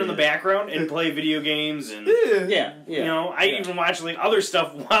my have it in theory the is. background and play video games and... Yeah. Yeah. You know, I Yeah. even watch like other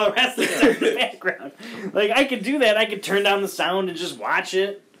stuff while wrestling's on in the background. Like I could do that. I could turn down the sound and just watch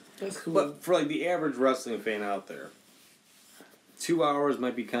it. That's cool. But for like the average wrestling fan out there, 2 hours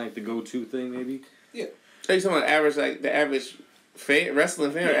might be kind of like the go-to thing, maybe. Are you talking about average, like the average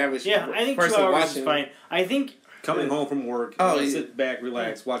wrestling fan or average Yeah, I think 2 person hours watching? is fine. I think Coming home from work, Oh, you yeah. sit back,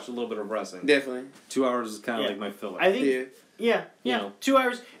 relax, watch a little bit of wrestling. Definitely. 2 hours is kind of Yeah. like my filler. I think Yeah. yeah, know. 2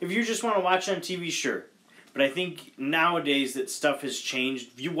 hours. If you just want to watch on TV, sure. But I think nowadays that stuff has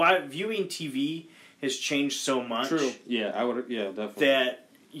changed. Viewing TV has changed so much True. Yeah, I would. Yeah, definitely. that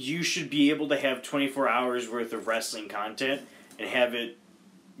you should be able to have 24 hours worth of wrestling content and have it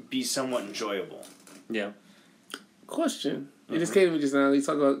be somewhat enjoyable. Yeah. Question. It just came to me just now. You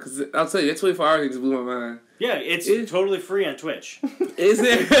talk about, because I'll tell you, that 24 hours thing just blew my mind. Yeah, it's totally free on Twitch. Is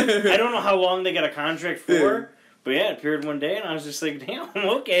it? I don't know how long they got a contract for, but yeah, it appeared one day, and I was just like, damn,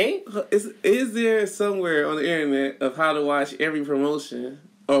 okay. Is there somewhere on the internet of how to watch every promotion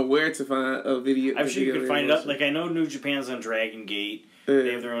or where to find a video? I'm sure you video could find it up. promotion? Like, I know New Japan's on Dragon Gate.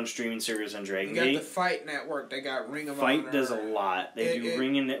 They have their own streaming service on You Dragon got the Gate. Fight Network. They got Ring of Honor. Fight does a lot. They do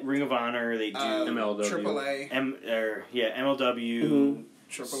Ring of Honor. They do MLW. AAA. MLW. Mhm.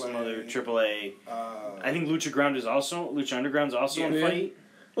 Some other AAA. AAA. I think Lucha Underground's also on Yeah. Fight.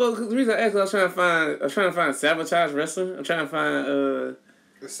 Well, 'cause the reason I asked, I was trying to find Sabotage Wrestling. I'm trying to find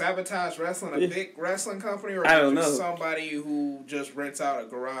Is Sabotage Wrestling a big wrestling company, or I don't just know. somebody who just rents out a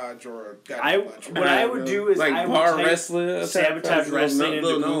garage or got I- a bunch? What I would do is like I would bar type wrestling, Sabotage Wrestling into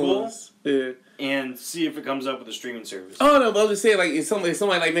Google. Yeah. and see if it comes up with a streaming service. Oh no, but I'm just saying, like, if somebody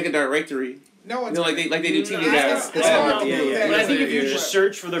like make a directory, No one's like they do TV No, guys. it's hard to Yeah, do yeah, that. But I think if you Yeah. just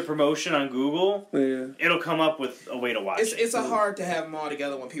search for their promotion on Google, Yeah. it'll come up with a way to watch it. It's a hard to have them all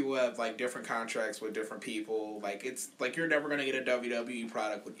together when people have like different contracts with different people. Like it's like you're never gonna get a WWE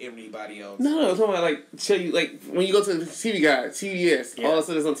product with anybody else. No, I'm talking about like show you like when you go to the TV guide, TBS, Yeah. all of a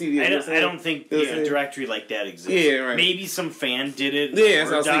sudden it's on TBS. I don't think You know what I'm a saying? directory like that exists. Yeah, right. Maybe some fan did it. Yeah, that's Word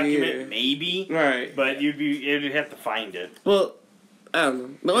what I was thinking, document, yeah. maybe. Right. But you'd have to find it. Well, I don't know.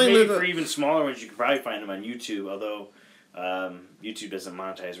 The only Maybe reason- for even smaller ones, you could probably find them on YouTube. Although YouTube doesn't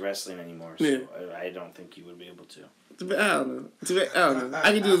monetize wrestling anymore, so Yeah. I don't think you would be able to. I don't know. I don't know.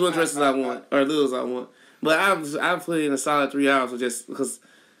 I can do as much wrestling as I want, or little as I want. But I've played in a solid 3 hours just because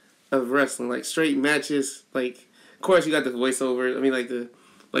of wrestling, like straight matches. Like, of course, you got the voiceover. I mean, like the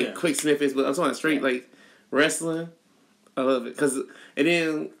Yeah. quick snippets. But I'm talking straight like wrestling. I love it because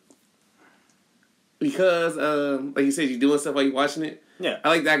like you said, you're doing stuff while you're watching it. Yeah. I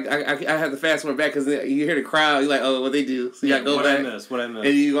like that. I have to fast forward back because you hear the crowd. You're like, oh, what they do. So you gotta go what back What I missed.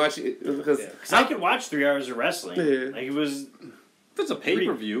 and you watch it because Yeah. Because I could watch 3 hours of wrestling. Yeah. Like it was. If it's a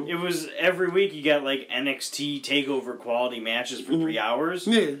pay-per-view. It was every week you got like NXT takeover quality matches for 3 hours.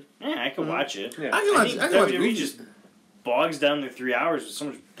 yeah. Yeah, I could watch it. Yeah. I can watch. think I can watch WWE movies. just bogs down their 3 hours with so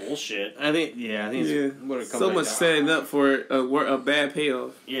much bullshit. I think it's Yeah. what it comes So back much down. setting up for a bad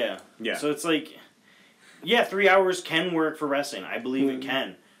payoff. Yeah. Yeah. So it's like, yeah, 3 hours can work for wrestling. I believe it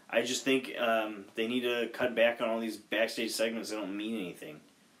can. I just think they need to cut back on all these backstage segments that don't mean anything.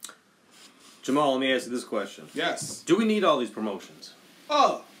 Jamal, let me ask you this question: Yes. do we need all these promotions?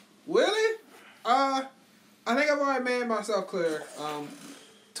 Oh, really? I think I've already made myself clear.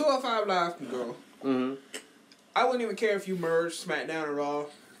 205 Live can go. Mm-hmm. I wouldn't even care if you merged SmackDown and Raw.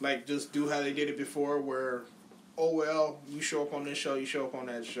 Like, just do how they did it before, where, oh well, you show up on this show, you show up on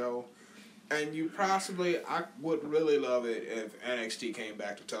that show. And I would really love it if NXT came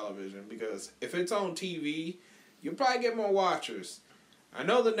back to television, because if it's on TV, you'll probably get more watchers. I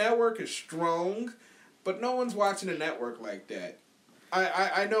know the network is strong, but no one's watching the network like that.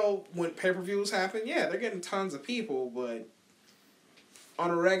 I know when pay-per-views happen, yeah, they're getting tons of people, but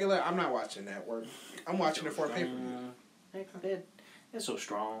on a regular, I'm not watching network. I'm watching it for a pay-per-view. It's so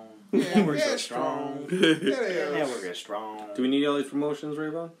strong. Yeah, Network's yeah, so it's strong. I Yeah, they are. Network is strong. Do we need all these promotions,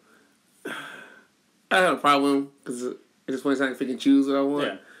 Rayvon? have a problem because at this point in time I can choose what I want.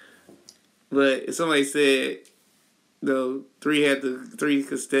 Yeah. But if somebody said, three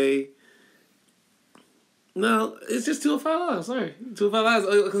could stay, No, it's just 205 Live. Sorry, 205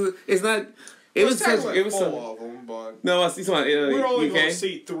 Live. Because it's not. It was such. It was so. four of them, but No, I see somebody. we're only UK. gonna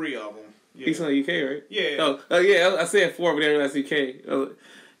see 3 of them. He's on UK, right? Yeah. Oh, yeah. I said 4, but then I realized UK.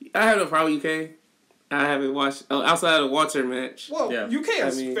 I have no problem with UK. I haven't watched outside of the Walter match. Well, Yeah. UK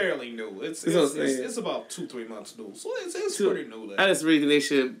is I mean, fairly new. That's what I'm saying. It's about 2-3 months new, so it's Two- pretty new. I just really think they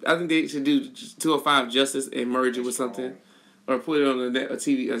should. I think they should do 205 Justice and merge it with something, or put it on a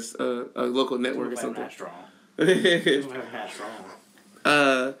TV, a local network or something. Not strong. Not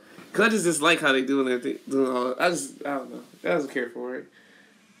strong. Cause I just dislike how they doing everything. Doing all. I don't know. I don't care for it.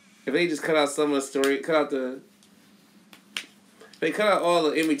 If they just cut out some of the story, they cut out all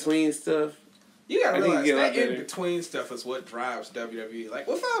the in between stuff. You gotta I think realize you get a lot that in better. between stuff is what drives WWE. Like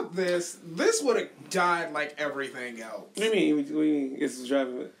without this would have died like everything else. What do you mean? It's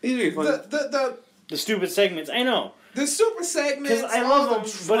driving it. It's really funny. The stupid segments. I know. The super segments, Because I all love the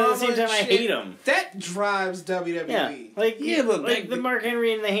them, but at the same drama time, I shit, hate them. That drives WWE. Yeah, but like back the Mark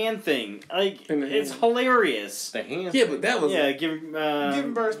Henry and the hand thing. Like, And the it's hand. hilarious. The hands. Yeah, but that was. Yeah, giving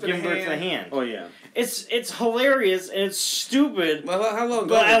birth to the hand. hand. Oh yeah. It's hilarious and it's stupid, Well, how long ago?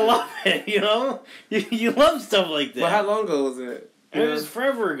 but I was love it. You know, you love stuff like it? that. Well, how long ago was it? It was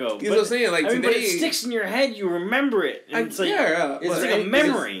forever ago. You know what I'm saying? Like I mean, but today. it sticks in your head. You remember it. And it's like, Is it's there like a any-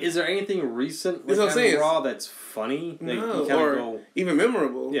 memory. Is there anything recent That's what I'm like, on saying. Raw that's funny? That No, you kinda or go, even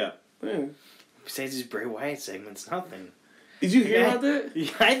memorable. yeah. Yeah. Besides these Bray Wyatt segments, nothing. Did you hear Yeah. about that?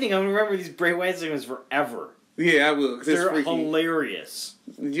 I think I'm gonna remember these Bray Wyatt segments forever. Yeah, I will. 'Cause it's They're freaky. hilarious.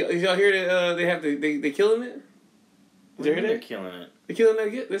 Did y'all hear that? They have they killing it. Did you hear They're that? killing it. They killing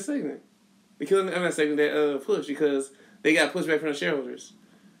that segment. They killing that segment that push because they got pushed back from the shareholders.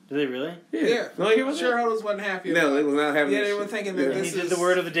 Do they really? Yeah. No, you hear about that? Shareholders wasn't happy. No, about they was not having. Yeah, that they were shit. thinking that Yeah. this He did the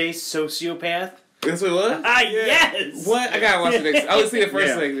word of the day, sociopath. That's what it was. Ah, yes. What? I gotta watch the next. I was seeing the first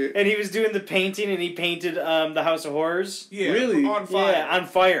Yeah. segment. And he was doing the painting, and he painted the House of Horrors. Yeah, Really? on fire. Yeah, on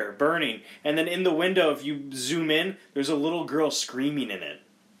fire, burning. And then in the window, if you zoom in, there's a little girl screaming in it.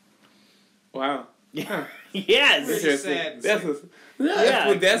 Wow. Yeah. Yes. Really Interesting. sad. That's what.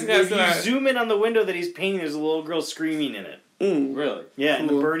 Yeah. That's If you kind zoom in on the window that he's painting, there's a little girl screaming in it. Really? Yeah, in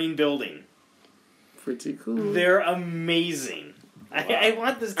the Cool. burning building. Pretty cool. They're amazing. I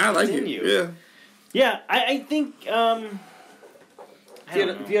want this to I like continue. it. Yeah. Yeah, I think. I don't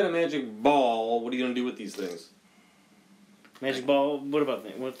know. If you had a magic ball, what are you gonna do with these things? Magic Ball. What about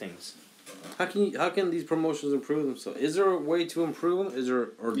what things? How can these promotions improve themselves? Is there a way to improve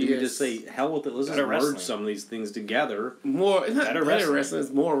them? Or do you Yes. just say hell with it? Let's Better just merge wrestling. some of these things together. More. It's not Better better wrestling. wrestling.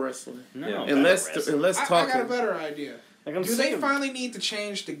 It's more wrestling. No, Yeah. better And less wrestling. and less I talking. got a better idea. Like I'm Do sick they of- finally need to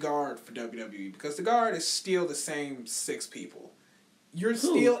change the guard for WWE? Because the guard is still the same 6 people. You're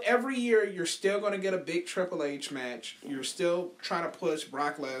still, every year, you're still going to get a big Triple H match. You're still trying to push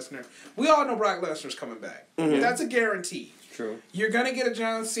Brock Lesnar. We all know Brock Lesnar's coming back. That's a guarantee. True. You're going to get a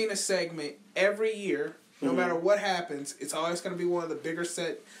John Cena segment every year. No matter what happens, it's always going to be one of the bigger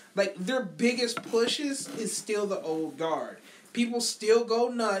Like, their biggest pushes is still the old guard. People still go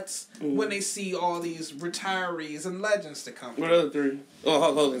nuts when they see all these retirees and legends to come. What through. other 3? Oh,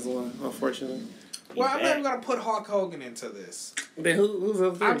 Hulk Hogan's one, unfortunately. Well, I'm back. not even going to put Hulk Hogan into this. Then who's the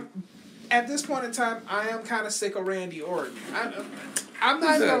other 3? At this point in time, I am kind of sick of Randy Orton. I'm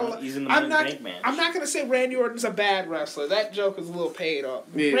not Who's that? gonna. He's in the I'm Money in not. the Bank match. I'm not gonna say Randy Orton's a bad wrestler. That joke is a little paid off.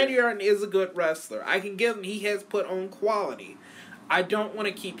 Yeah. Randy Orton is a good wrestler. I can give him. He has put on quality. I don't want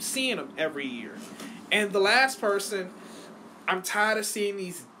to keep seeing him every year. And the last person, I'm tired of seeing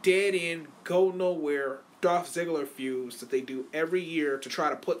these dead end, go nowhere Dolph Ziggler feuds that they do every year to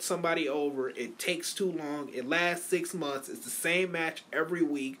try to put somebody over. It takes too long. It lasts 6 months. It's the same match every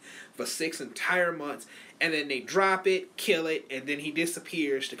week for 6 entire months. And then they drop it, kill it, and then he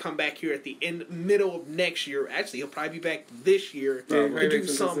disappears to come back here at the middle of next year. Actually, he'll probably be back this year to do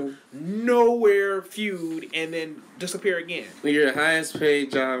some nowhere feud and then disappear again. When you're the highest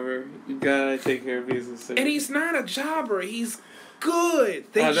paid jobber, you gotta take care of business. And he's not a jobber. He's good.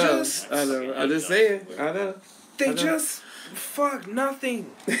 They I know. just... I know. I'm just saying. I know. They I know. just... Fuck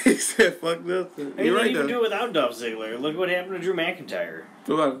nothing. He said, "Fuck nothing." I mean, You're they right even though. do it without Dolph Ziggler. Look what happened to Drew McIntyre.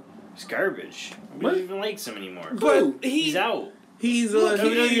 What about him? He's garbage. What? Nobody even likes him anymore. Who? But He's out. He's Look, He's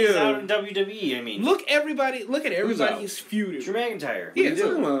out in here. WWE. I mean, Look at everybody out? he's feuded. Drew McIntyre. What are you Yeah.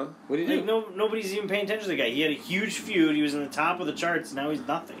 talking about? What do you Like, do? nobody's even paying attention to the guy. He had a huge feud. He was in the top of the charts. Now he's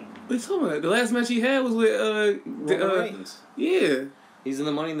nothing. What are you talking about? The last match he had was with Roman Reigns. yeah. He's in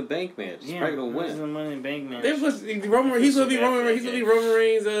the Money in the Bank match. He's probably gonna he's in win. the Money in the Bank match. He's gonna be He's gonna be Roman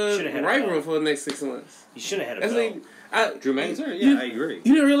Reigns' Should've had a rival belt. for the next 6 months. He should have had a That's belt. like Drew McIntyre? Yeah, I agree.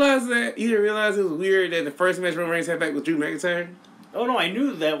 You didn't realize that? You didn't realize it was weird that the first match Roman Reigns had back with Drew McIntyre? Oh no, I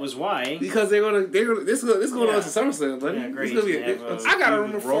knew that was why. Because they're gonna this going Yeah. on to SummerSlam, buddy. Yeah, great. It's gonna be They have, it's- I got a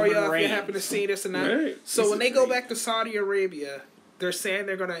Roman rumor for you if Reigns. you happen to see this or not. Right. So This when is they go great. back to Saudi Arabia, they're saying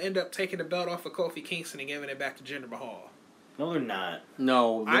they're going to end up taking the belt off of Kofi Kingston and giving it back to Jinder Mahal. No, they're not.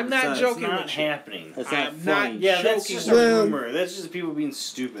 No, I'm that's not It's joking not with you. happening. That's not I'm funny. not Yeah, that's joking just a with you. Well- rumor. That's just people being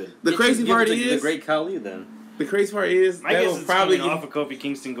stupid. The crazy Give it part to is the Great Khali then. the crazy part is I that guess will it's probably coming off of Kofi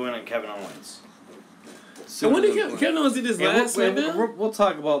Kingston going on Kevin Owens. And when did Kevin Owens did this last SmackDown? We'll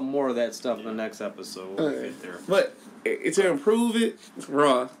talk about more of that stuff in the next episode. We'll Okay. get there. But to improve it,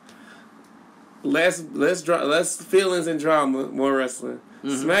 Raw. Less feelings and drama, more wrestling.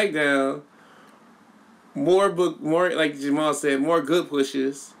 Mhm. SmackDown, more like Jamal said, more good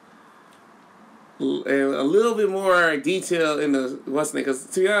pushes, and a little bit more detail in the what's name. Because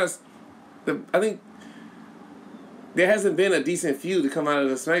to be honest, I think there hasn't been a decent feud to come out of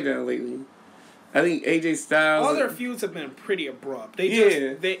the SmackDown lately. I think AJ Styles. All their feuds have been pretty abrupt. They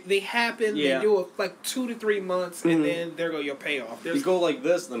Yeah. just they happen. Yeah. They do it like 2 to 3 months, and then there go your payoff. You There's go like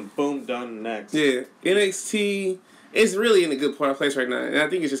this, then boom, done next. Yeah, NXT is really in a good place right now, and I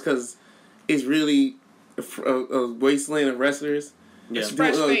think it's just because it's really a wasteland of wrestlers, Yeah. it's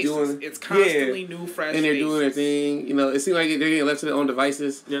fresh faces. doing- It's constantly new fresh and they're faces. doing their thing. You know, it seems like they're getting left to their own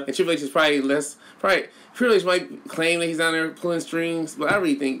devices. Yeah. And Triple H is probably Triple H might claim that he's down there pulling strings, but I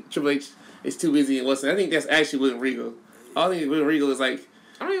really think Triple H is too busy in Western. I think that's actually William Regal. I think William Regal is like,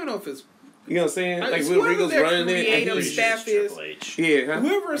 I don't even know if it's you know what I'm saying? Like it's William whoever Regal's their running it. and creative he's- staff Triple is- H. Yeah, huh?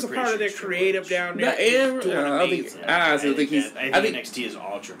 whoever is a I'm part pretty of their sure it's creative Triple H. down there. Not is every- doing I don't think- amazing. I honestly think he's- I I think think- NXT is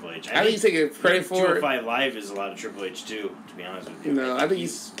all Triple H. I think he's taking credit for it. 205 Live is a lot of Triple H too. To be honest with you, No, I think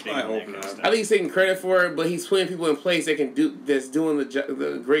he's- big I on hope that kind of not. stuff. I think he's taking credit for it, but he's putting people in place that can do that's doing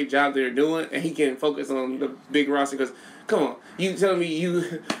the great job they're doing, and he can focus on the big roster. Because come on, you telling me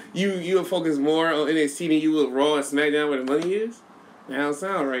you focus more on NXT than you will Raw and SmackDown where the money is? That don't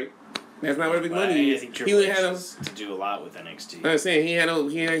sound right. That's not where the big But money I is. think He Triple would H have. has to do a lot with NXT. I'm saying he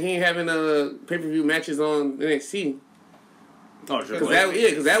ain't having pay-per-view matches on NXT Oh, because Triple that H.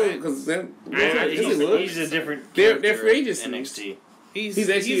 He's a different. They're character free at agency. NXT. He's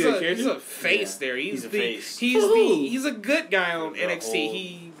actually a character? he's a face Yeah. there. He's a face. He's a good guy on The NXT. whole-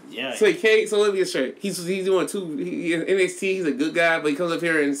 He Yeah. So he can't. So let me get straight. He's doing two. In NXT, he's a good guy, but he comes up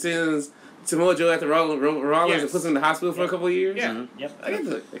here and sends Samoa Joe after Rollins Yes. and puts him in the hospital for a couple of years. yeah. Yep. I get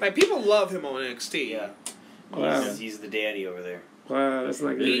that. Like people love him on NXT. Yeah. Wow. He's the daddy over there. Wow, that's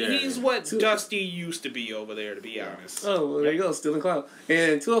not good. He's what Two- Dusty used to be over there, to be honest. Oh, well, there you go, still in cloud.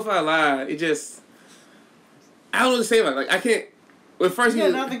 And 205 Live, it just, I don't know what to say about it. Like, I can't. Well, first You he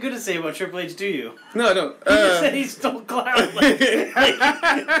got was, nothing good to say about Triple H, do you? no, You just said he stole clout.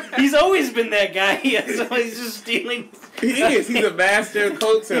 He's always been that guy. He's just stealing. he is. He's a master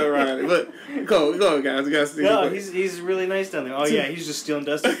coattail rider. But go, guys. We gotta stick No, with it. he's really nice down there. Oh yeah, he's just stealing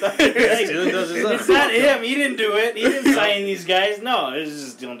Dusty's stuff. Stealing Dusty's stuff. It's not him. He didn't do it. He didn't sign these guys. No, it's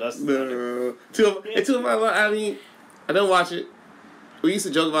just stealing Dusty's stuff. No. 205 Live, I mean, I don't watch it. We used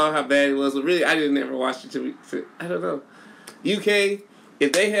to joke about how bad it was, but really, I didn't ever watch it. I don't know. UK,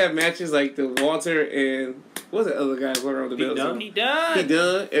 if they have matches like the Walter and what's the other guy going around the belt? Dunne? He done. He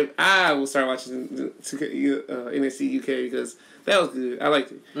done. If I will start watching NXT UK because that was good. I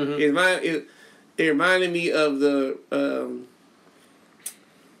liked it. Mhm. It reminded me of the.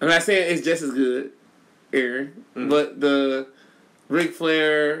 I'm not saying it's just as good, Aaron, but the Ric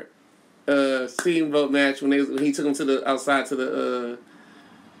Flair Steamboat match when he took him to the outside to the.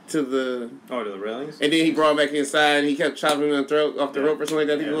 To the Oh, to the railings? and then he brought him back inside. And he kept chopping him in the throat off the rope or something like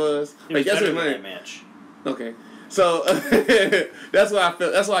that. I think it was. He Like was that's better what than it that match. Okay, so that's what I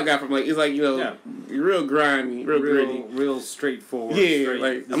felt. That's what I got from like it's like Yeah. real grimy, real gritty. Real straightforward. Yeah, straight.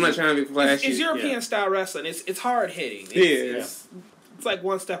 like This I'm not is- trying to be flashy. It's European Yeah. style wrestling. It's hard hitting. Yeah. It's like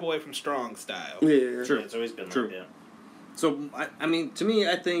one step away from strong style. Yeah, True. Yeah, it's always been True. like that. So, I mean, to me,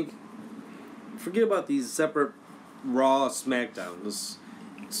 I think, forget about these separate Raw, SmackDown. Just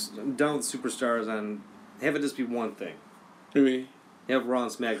down with superstars and have it just be one thing. I mean, Have Raw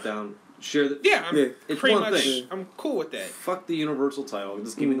and SmackDown share the. Yeah, I'm Yeah. It's pretty one much. thing. I'm cool with that. Fuck the Universal title.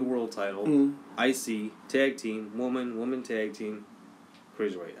 Just give me the world title. mm. IC, tag team, woman tag team,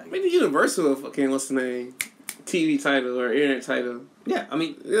 cruiserweight. Maybe Universal fucking what's the name? TV title or internet title. Yeah, I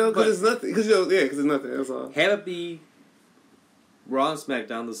mean, You know, but because it's nothing. Because it's nothing. That's all. have it be Raw and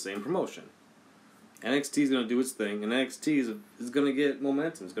SmackDown the same promotion. NXT is going to do its thing, and NXT is going to get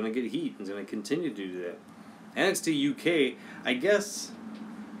momentum. It's going to get heat. It's going to continue to do that. NXT UK, I guess,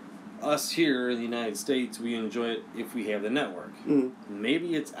 us here in the United States, we enjoy it if we have the network. Mm.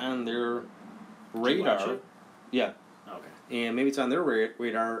 Maybe it's on their Did you watch radar. it? Yeah, Okay. and maybe it's on their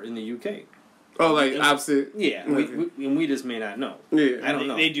radar in the UK. Oh, like opposite. Yeah, Okay. we just may not know. Yeah. I don't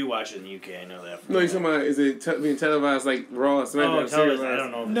know. They do watch it in the UK. I know that. No, you're talking about is it being televised like Raw and SmackDown? Oh, television. I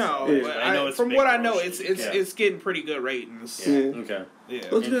don't know. If it's No, televised, but but I know it's from big what I know, promotion. it's getting pretty good ratings. Yeah. Okay. Yeah. I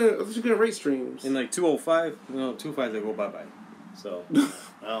thought you gonna rate streams. In like 205, 205 they go bye bye. So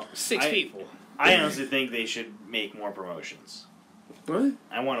Well, Six people. I honestly think they should make more promotions. What?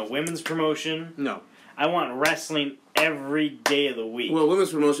 I want a women's promotion. no. I want wrestling every day of the week. Well,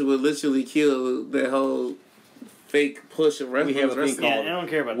 women's promotion would literally kill that whole fake push of wrestling. We have a thing yeah, called I don't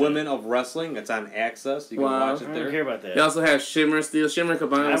care about Women of Wrestling. It's on Access. You can Wow. watch that. it I don't there. care about that. They also have Shimmer still. Shimmer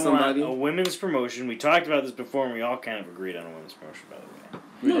combined I with somebody. want a women's promotion. We talked about this before, and we all kind of agreed on a women's promotion, by the way.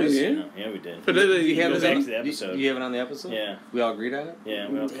 No, We we did. didn't. Yeah, we did. But then You you have go it back on to the episode. You have it on the episode. Yeah, We all agreed on it. yeah.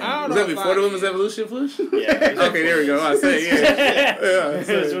 We all I Was don't that know before if the I- Women's Evolution push? Yeah. Okay, there we go. I say yeah. Yeah.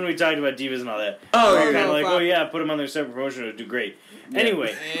 That's when we talked about divas and all that. Oh, We're yeah. kind of like, Fuck. oh yeah, put them on their separate promotion, it'll do great.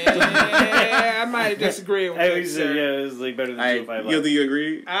 Anyway, I might disagree with I that. always said, yeah, it was like better than I- 205 You Live. do you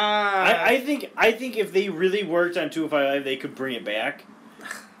agree? I think if they really worked on 205 Live, they could bring it back.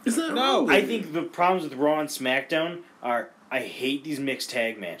 It's not No. wrong with I it. think the problems with Raw and SmackDown are I hate these mixed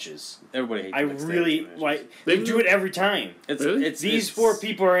tag matches. Everybody hates I mixed tag really team matches. like they do it every time. It's Really? it's These it's, four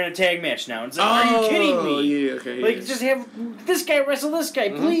people are in a tag match now. It's like, are you kidding me? Yeah, okay. Like, yeah. just have this guy wrestle this guy,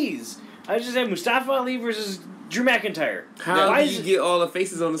 please. I just have Mustafa Ali versus Drew McIntyre. How Why do is you it- get all the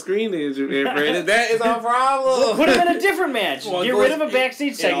faces on the screen then, Brandon? That is our problem. Put him in a different match. Well, it Get goes- rid of a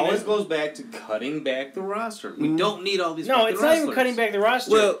backstage It always segment. goes back to cutting back the roster. We don't need all these. No, fucking it's not even wrestlers. cutting back the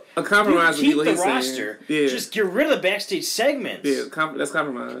roster. Well, a compromise would keep be what the he's roster. saying. Yeah, Just get rid of the backstage segments. yeah, that's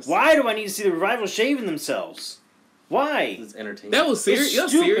compromise. Why do I need to see the Revival shaving themselves? Why? It's entertaining. That was serious. It's You're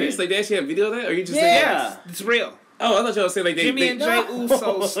stupid. serious? Like they actually have video of that, or you just saying Yeah. It's real. Oh, I thought y'all saying like they. Jimmy they and Jay No,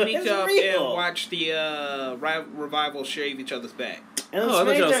 Uso sneak it's up real. and watch the Revival shave each other's back. And Oh, then I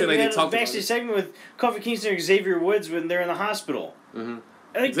thought y'all SmackDown, said, like, you they had a talked about backstage it. segment with Kofi Kingston and Xavier Woods when they're in the hospital. Mm-hmm.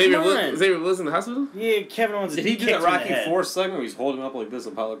 Like, Xavier come on. was in the hospital. Yeah, Kevin Owens. Did he do kicked that him in the Rocky head. IV segment where he's holding him up like this,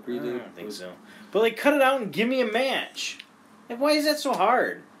 Apollo I Creed did? don't think so. But like, cut it out and give me a match. Like, why is that so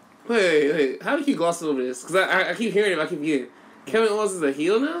hard? Wait, how do you keep glossing over this? Because I keep hearing it, I keep forgetting. Kevin Owens is a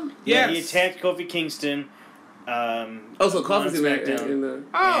heel now. Yeah, he Yes. attacked Kofi Kingston. Oh, so Kofi's in that. SmackDown. In the,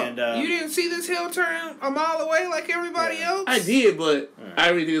 Oh, And, you didn't see this heel turn a mile away like everybody Yeah. else? I did, but I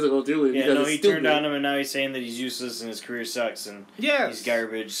really think it's gonna go through it Yeah, because no, it's he stupid. turned on him, and now he's saying that he's useless and his career sucks and Yes. he's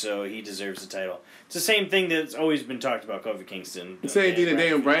garbage, so he deserves the title. It's the same thing that's always been talked about Kofi Kingston. The same thing that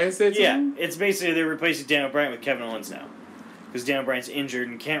Daniel Bryan said to Yeah, him? it's basically they're replacing Daniel Bryan with Kevin Owens now. Because Daniel Bryan's injured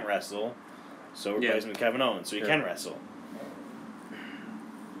and can't wrestle, so replace him with Kevin Owens, so he can wrestle.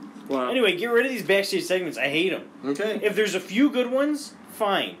 Wow. Anyway, get rid of these backstage segments. I hate them. Okay. If there's a few good ones,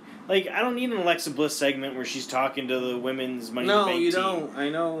 fine. Like, I don't need an Alexa Bliss segment where she's talking to the women's Money in the No, Bank you team. don't. I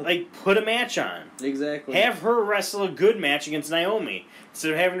know. Like, put a match on. Exactly. Have her wrestle a good match against Naomi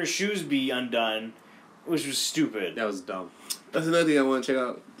instead of having her shoes be undone, which was stupid. That was dumb. That's another thing I want to check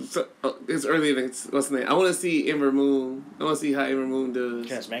out. So, it's early. What's the name? I want to see Ember Moon. I want to see how Ember Moon does.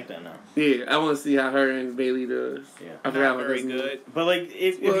 Kind of SmackDown now. Yeah, I want to see how her and Bailey does. Yeah. I forgot Not what very her name is. good. But like,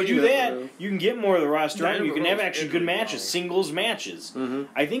 if Well, you do you know, that, you can get more of the roster Yeah, on. You can have Rose actually did good really matches, well. singles matches. Mm-hmm.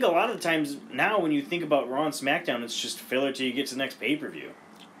 I think a lot of the times now, when you think about Raw and SmackDown, it's just filler till you get to the next pay per view,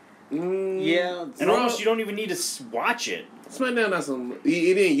 Yeah. and Raw- almost you don't even need to watch it. SmackDown not so.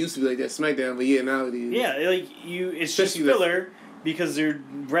 It didn't used to be like that. SmackDown, but yeah, now it is. Yeah, like it's just Especially with- filler because they're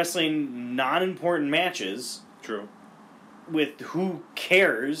wrestling non-important matches True. with who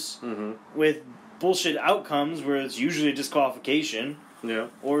cares, Mm-hmm. with bullshit outcomes where it's usually a disqualification. Yeah.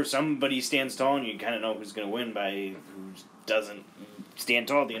 Or somebody stands tall and you kind of know who's going to win by who doesn't stand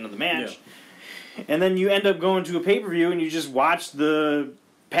tall at the end of the match. And then you end up going to a pay-per-view and you just watch the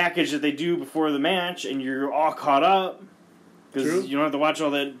package that they do before the match and you're all caught up. True. Because you don't have to watch all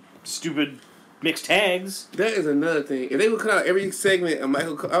that stupid mixed tags. That is another thing. If they would cut out every segment of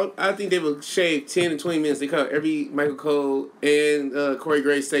Michael Cole, I think they would shave 10 to 20 minutes. They cut out every Michael Cole and Corey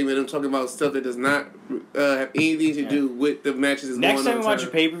Graves segment. I'm talking about stuff that does not have anything to do with the matches that's Next going time on. we watch a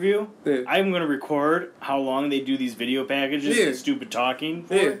pay-per-view, Yeah. I'm going to record how long they do these video packages Yeah. and stupid talking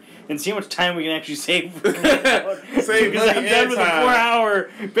for, Yeah. and see how much time we can actually save. Save Because I'm money done and with a time. 4-hour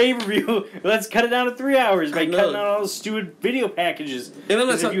pay-per-view. Let's cut it down to 3 hours by I know. cutting out all those stupid video packages. And I'm not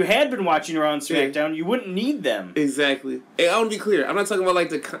Because if talking- you had been watching Raw and SmackDown, you wouldn't need them. Exactly. And I want to be clear. I'm not talking about like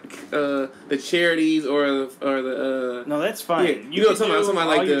the charities or the No, that's fine. Yeah, you know what I'm talking about. I'm talking about,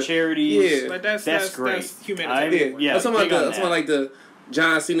 all like, your the- charities. Yeah. Like that's great. That's humanitarian. Yeah, I'm talking about big on I'm talking that. like the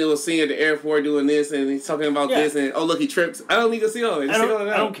John Cena was seen at the airport doing this, and he's talking about Yeah. this, and oh look, he trips. I don't need to see all that. I Just take all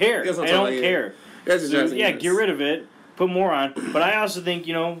that don't out. care. That's what I I'm don't talking about, yeah. care. That's just So, driving me yeah, nuts. get rid of it. Put more on. But I also think,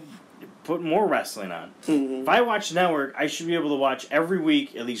 put more wrestling on. Mhm. If I watch the network, I should be able to watch every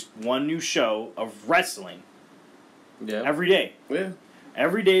week at least one new show of wrestling. Yeah. Every day. Yeah.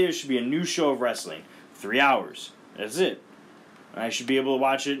 Every day there should be a new show of wrestling. 3 hours. That's it. I should be able to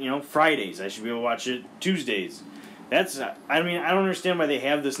watch it, Fridays. I should be able to watch it Tuesdays. I don't understand why they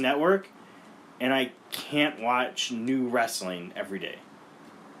have this network and I can't watch new wrestling every day.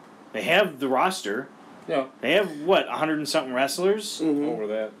 They have the roster. Yeah. They have, 100 and something wrestlers? Mhm. Over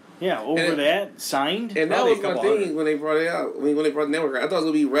that. Yeah, over that, signed. And that Probably was a my couple thing hundred. when they brought it out. When they brought the network out. I thought it was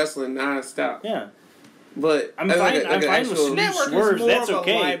going to be wrestling nonstop. Yeah. But I'm like fine. a- like I'm an fine actual- with some Network is swerves. more That's of a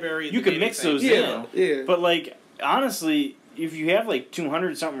okay. library You than can mix anything. those Yeah. in. Yeah. But honestly, if you have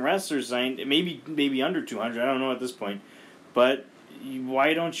 200 something wrestlers signed, maybe under 200, I don't know at this point. But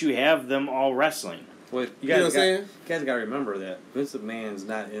why don't you have them all wrestling? Well, You know what I'm saying? You guys got to remember that Vince McMahon's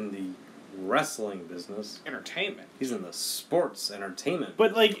not in the wrestling business. Entertainment. He's in the sports entertainment.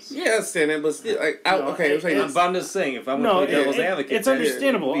 But Yeah, I understand that, but still, No, okay, I'm saying I'm, I'm just saying, if I'm no, going to play devil's it- advocate, it's that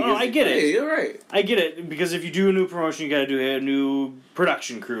understandable. would be No, his- I get yeah, it. you're right. I get it, because if you do a new promotion, you got to do a new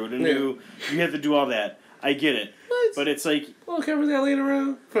production crew, you have to do all that. I get it. What? But it's like, Well, cameras that laying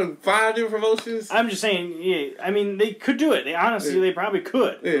around from 5 different promotions. I'm just saying, they could do it. They probably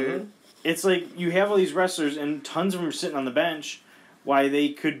could. Yeah. It's like you have all these wrestlers and tons of them are sitting on the bench. Why they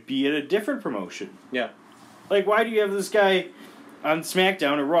could be at a different promotion? Yeah. Like, why do you have this guy on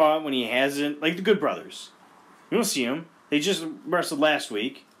SmackDown or Raw when he hasn't? Like the Good Brothers, you don't see him. They just wrestled last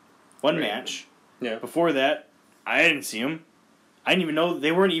week, one Right. match. Yeah. Before that, I didn't see him. I didn't even know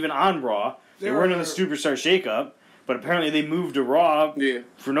they weren't even on Raw. They weren't in the Superstar Shakeup, but apparently they moved to Raw Yeah.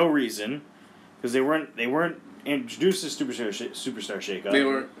 for no reason because they weren't introduced to Superstar Shakeup. They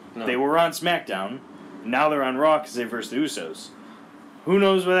were. No. They were on SmackDown. Now they're on Raw because they versed the Usos. Who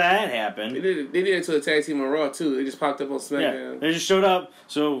knows whether that happened? They did it to a tag team on Raw, too. They just popped up on Yeah, SmackDown. they just showed up.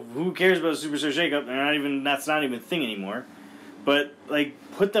 So who cares about Superstar Shakeup? That's not even a thing anymore. But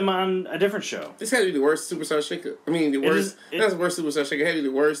put them on a different show. This had to be the worst Superstar Shakeup. I mean, the worst. That's the worst Superstar Shakeup. It had to be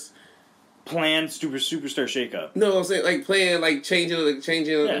the worst. Planned Superstar Shakeup. No, I'm saying playing, changing.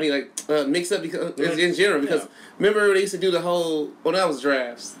 Yeah. I mean, mix up because in general. Because remember when they used to do the whole. Oh, that was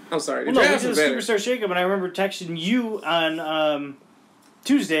drafts. I'm sorry, the Well, no, we drafts did were the better. Superstar Shakeup, and I remember texting you on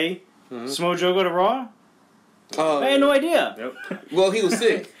Tuesday. Smojo go to Raw. I had no idea. Yep. Well, he was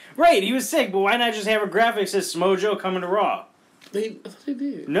sick. Right, he was sick, but why not just have a graphic that says Smojo coming to Raw? I thought they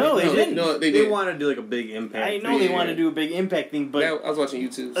did. No, they didn't. No, they They did. want to do a big impact. I know they Yeah. want to do a big impact thing, but I was watching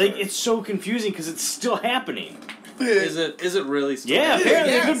YouTube. it's so confusing because it's still happening. Is it really? Still Yeah, is,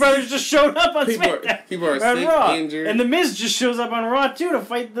 apparently yes. the Good Brothers just showed up on People are- SmackDown. people are on sick, Raw. injured. And the Miz just shows up on Raw too to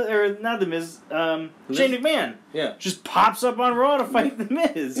fight not the Miz, Shane McMahon Yeah. just pops up on Raw to fight the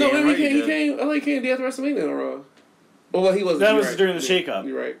Miz. No, Yeah, maybe right, he he came. I like came day after WrestleMania on Raw. Well, he wasn't. That You're was right. during the Yeah, shakeup.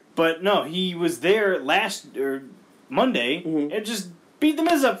 You're right. But no, he was there Monday Mhm. and just beat the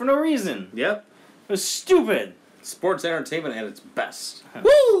Miz up for no reason. Yep. It was stupid. Sports entertainment at its best.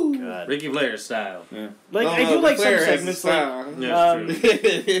 Woo! God. Ricky Flair style. Yeah. Oh, I do like some Flair has segments. Like style. Yeah, Um,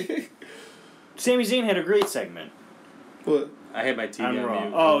 it's true. Sami Zayn had a great segment What? I had my TV on on Raw.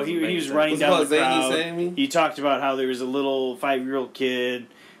 mute. Oh, It he was amazing. running Was it down called the Zany crowd. Sammy? He talked about how there was a little 5-year-old kid,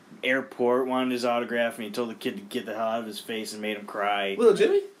 airport, wanted his autograph, and he told the kid to get the hell out of his face and made him cry. Little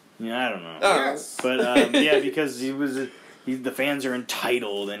Jimmy? Yeah, I don't know. Oh. Yes. But yeah, because the fans are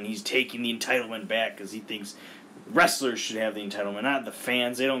entitled, and he's taking the entitlement back because he thinks wrestlers should have the entitlement, not the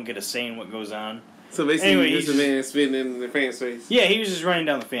fans. They don't get a say in what goes on. So basically, Anyway, he's he's a man spitting in the fan's face. Yeah, he was just running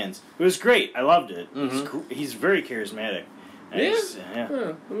down the fans. It was great. I loved it. Mhm. He's very charismatic. Yeah? Yeah.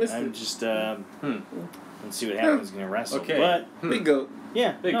 Huh, I missed I'm it. just let's see what happens when he wrestle. Okay. But Big goat.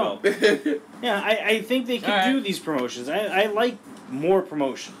 yeah, Big no. goal. Yeah, I think they could All do right. these promotions. I like more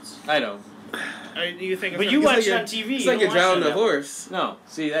promotions. I know. You think? But it's you gonna- watch like it on TV. It's you like don't you're watch drowning it a on horse. No.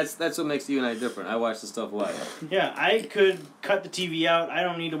 See, that's what makes you and I different. I watch the stuff live. network. Yeah, I could cut the TV out. I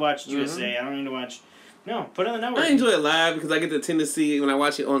don't need to watch Mm-hmm. USA. I don't need to watch. No, put it on the network. I enjoy it live because I get the tendency when I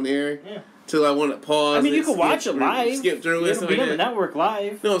watch it on air Yeah. till I want to pause. I mean, you and can watch skip it through- live. skip through it. It'll Stuff be like on the that. network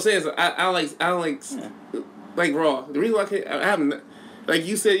live. No, I'm saying is I don't like Raw. The reason why I haven't, like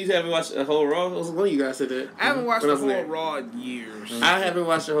you said, you haven't watched a whole Raw. It was one of you guys said that. I haven't watched When I the was whole there. Raw in years. I haven't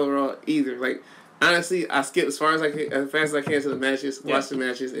watched the whole Raw either. Like honestly, I skip as far as I can, as fast as I can to the matches, Yeah. watch the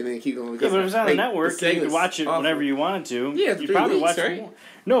matches, and then keep going. Yeah, Because, but if it was on the like, network, you could segment's watch it awful. whenever you wanted to. Yeah, you 3 probably weeks, watch right? it.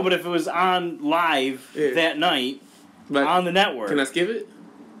 No, but if it was on live Yeah. that night But on the network, can I skip it?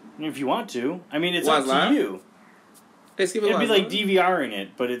 if you want to, I mean, it's Why, up it's to live? you. Hey, skip it. It'd be live, like DVRing it,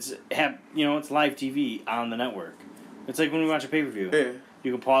 but it's live TV on the network. It's like when we watch a pay per view. Yeah.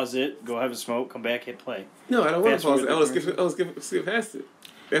 You can pause it, go have a smoke, come back, hit play. No, I don't want Fast to pause forward it. I the want to skip past it.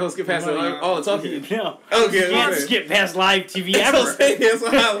 They don't skip past all the talking. No. Okay, You can't okay. skip past live TV That's what I'm ever. saying. That's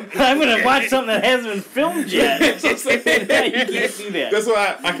why I'm gonna watch something that hasn't been filmed yet. That's what I'm saying. You can't do that. That's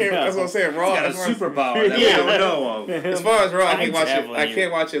why I can't. That's what I'm saying. Raw. Got a as far as- superpower that Yeah. we don't know of. As far as Raw, I Time can't watch it. traveling I you.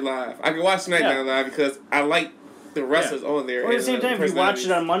 can't watch it live. I can watch SmackDown live because I like the wrestlers on there. Or at the and same time, if you watch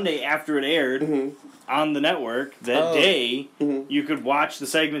it on Monday after it aired Mhm. on the network that Oh. day, Mhm. you could watch the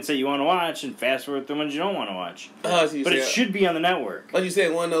segments that you want to watch and fast forward the ones you don't want to watch. Oh, so you But it said- should be on the network. Like you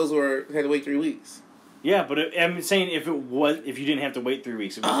said, one of those were had to wait 3 weeks. Yeah, but I'm saying if you didn't have to wait 3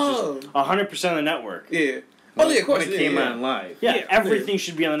 weeks, it was Oh. just 100% of the network. Yeah. Oh yeah, of course When it came yeah. on live. Yeah, Yeah. everything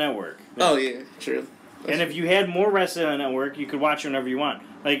should be on the network. Oh yeah, true. And if you had more wrestling on the network, you could watch it whenever you want.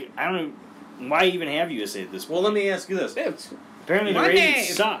 Like, I don't know, why even have USA at this point? Well, let me ask you this. Yeah, Apparently the Monday.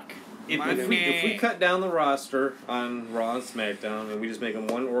 ratings suck. If we cut down the roster on Raw and SmackDown and we just make them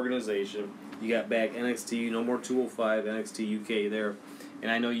one organization, you got back NXT, no more 205, NXT UK there.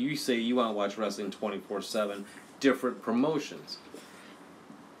 And I know you say you want to watch wrestling 24/7, different promotions.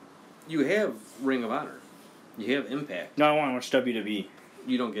 You have Ring of Honor. You have Impact. No, I want to watch WWE.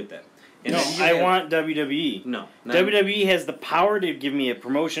 You don't get that. And No, then you I have- want WWE. No. not- WWE has the power to give me a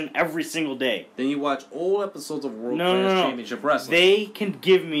promotion every single day. Then you watch old episodes of World No, Class no, no. Championship Wrestling. They can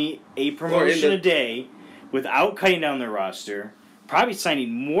give me a promotion the- a day without cutting down their roster, probably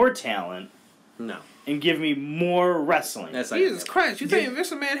signing more talent, No. and give me more wrestling. That's like Jesus Christ, you think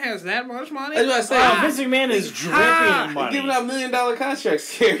Vince McMahon has that much money? That's what I said. Wow, Vince McMahon is dripping money. Giving out $1 million contracts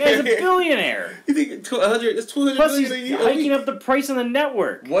here. The guy's a billionaire. You think 200? It's 200 Plus, million he's a year. hiking up the price on the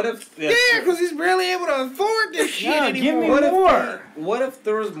network. What if? Yeah, because he's barely able to afford this shit No, anymore. give me What if more. What if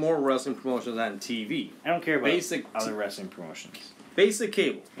there was more wrestling promotions on TV? I don't care about Basic other wrestling promotions. Basic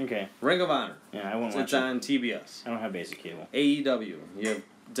cable, Okay. Ring of Honor. Yeah, I won't It's watch it. on TBS. I don't have basic cable. AEW. You have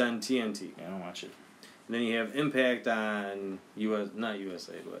done TNT. Yeah, I don't watch it. And then you have Impact on not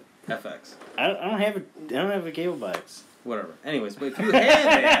USA, but FX. I don't have a cable box. Whatever. Anyways, but if you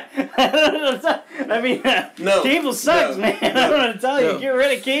had that, I mean, No. cable sucks, No. man. I don't know what to tell you. No. Get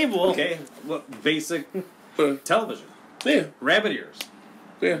rid of cable. okay, well, basic television, Yeah, rabbit ears.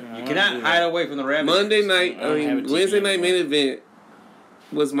 yeah. You cannot hide away from the rabbit. Monday ears. night, I don't have a TV Wednesday night anymore. main event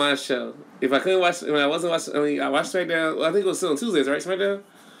was my show. If I couldn't watch, when I wasn't watching, I watched SmackDown. Well, I think it was still on Tuesdays, right? SmackDown?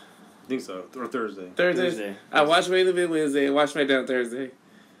 I think so, or Thursday. Thursday. I watched main event Wednesday and watched SmackDown Thursday.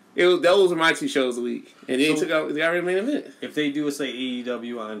 Those were my 2 shows a week. And then So- they got rid of main event. If they do say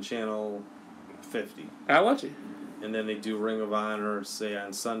AEW on channel 50, I watch it. and then they do Ring of Honor, say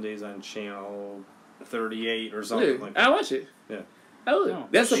on Sundays on channel 38 or something Yeah, like that. I watch it. Yeah. I would. No.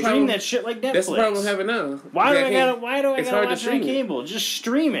 That's the Stream problem. that shit like Netflix. That's the problem I'm having now. Why do I can't- gotta it's hard to watch it on stream it. cable? Just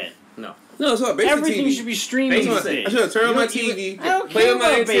stream it. No. No, it's not basic Everything TV. should be streaming That's these what days. I should have turned on my You don't TV, I don't play care on my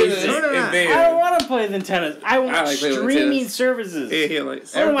about antennas, basic. No, no, no. and I there. don't want to play the antennas. I want I like playing with streaming antennas. services. Yeah, here,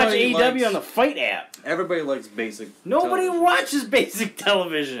 like, I want to watch Everybody AEW likes- on the Fight app. Everybody likes basic. Nobody television. watches basic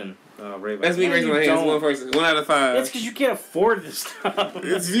television. that's me No, raising you my hands. don't. One person, 1 out of 5. That's because you can't afford this stuff.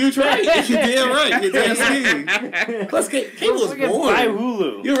 You're right. You're damn right. You're damn sweet. Plus, cable's Fucking buy boring.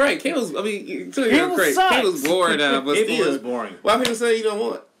 Hulu. You're right. Cable's. I mean, you're Cable crazy. sucks. Cable's boring now, but Cable still. is boring. Why people say you don't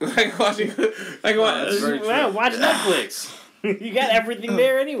want? Like watching. Like watch. that's very true. Well, watch Netflix. You got everything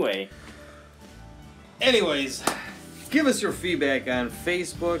there anyway. Anyways, give us your feedback on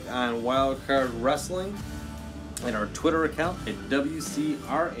Facebook on Wildcard Wrestling and our Twitter account at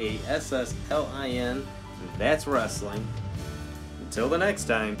WCRASSLIN. That's wrestling. Until the next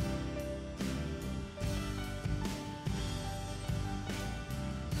time.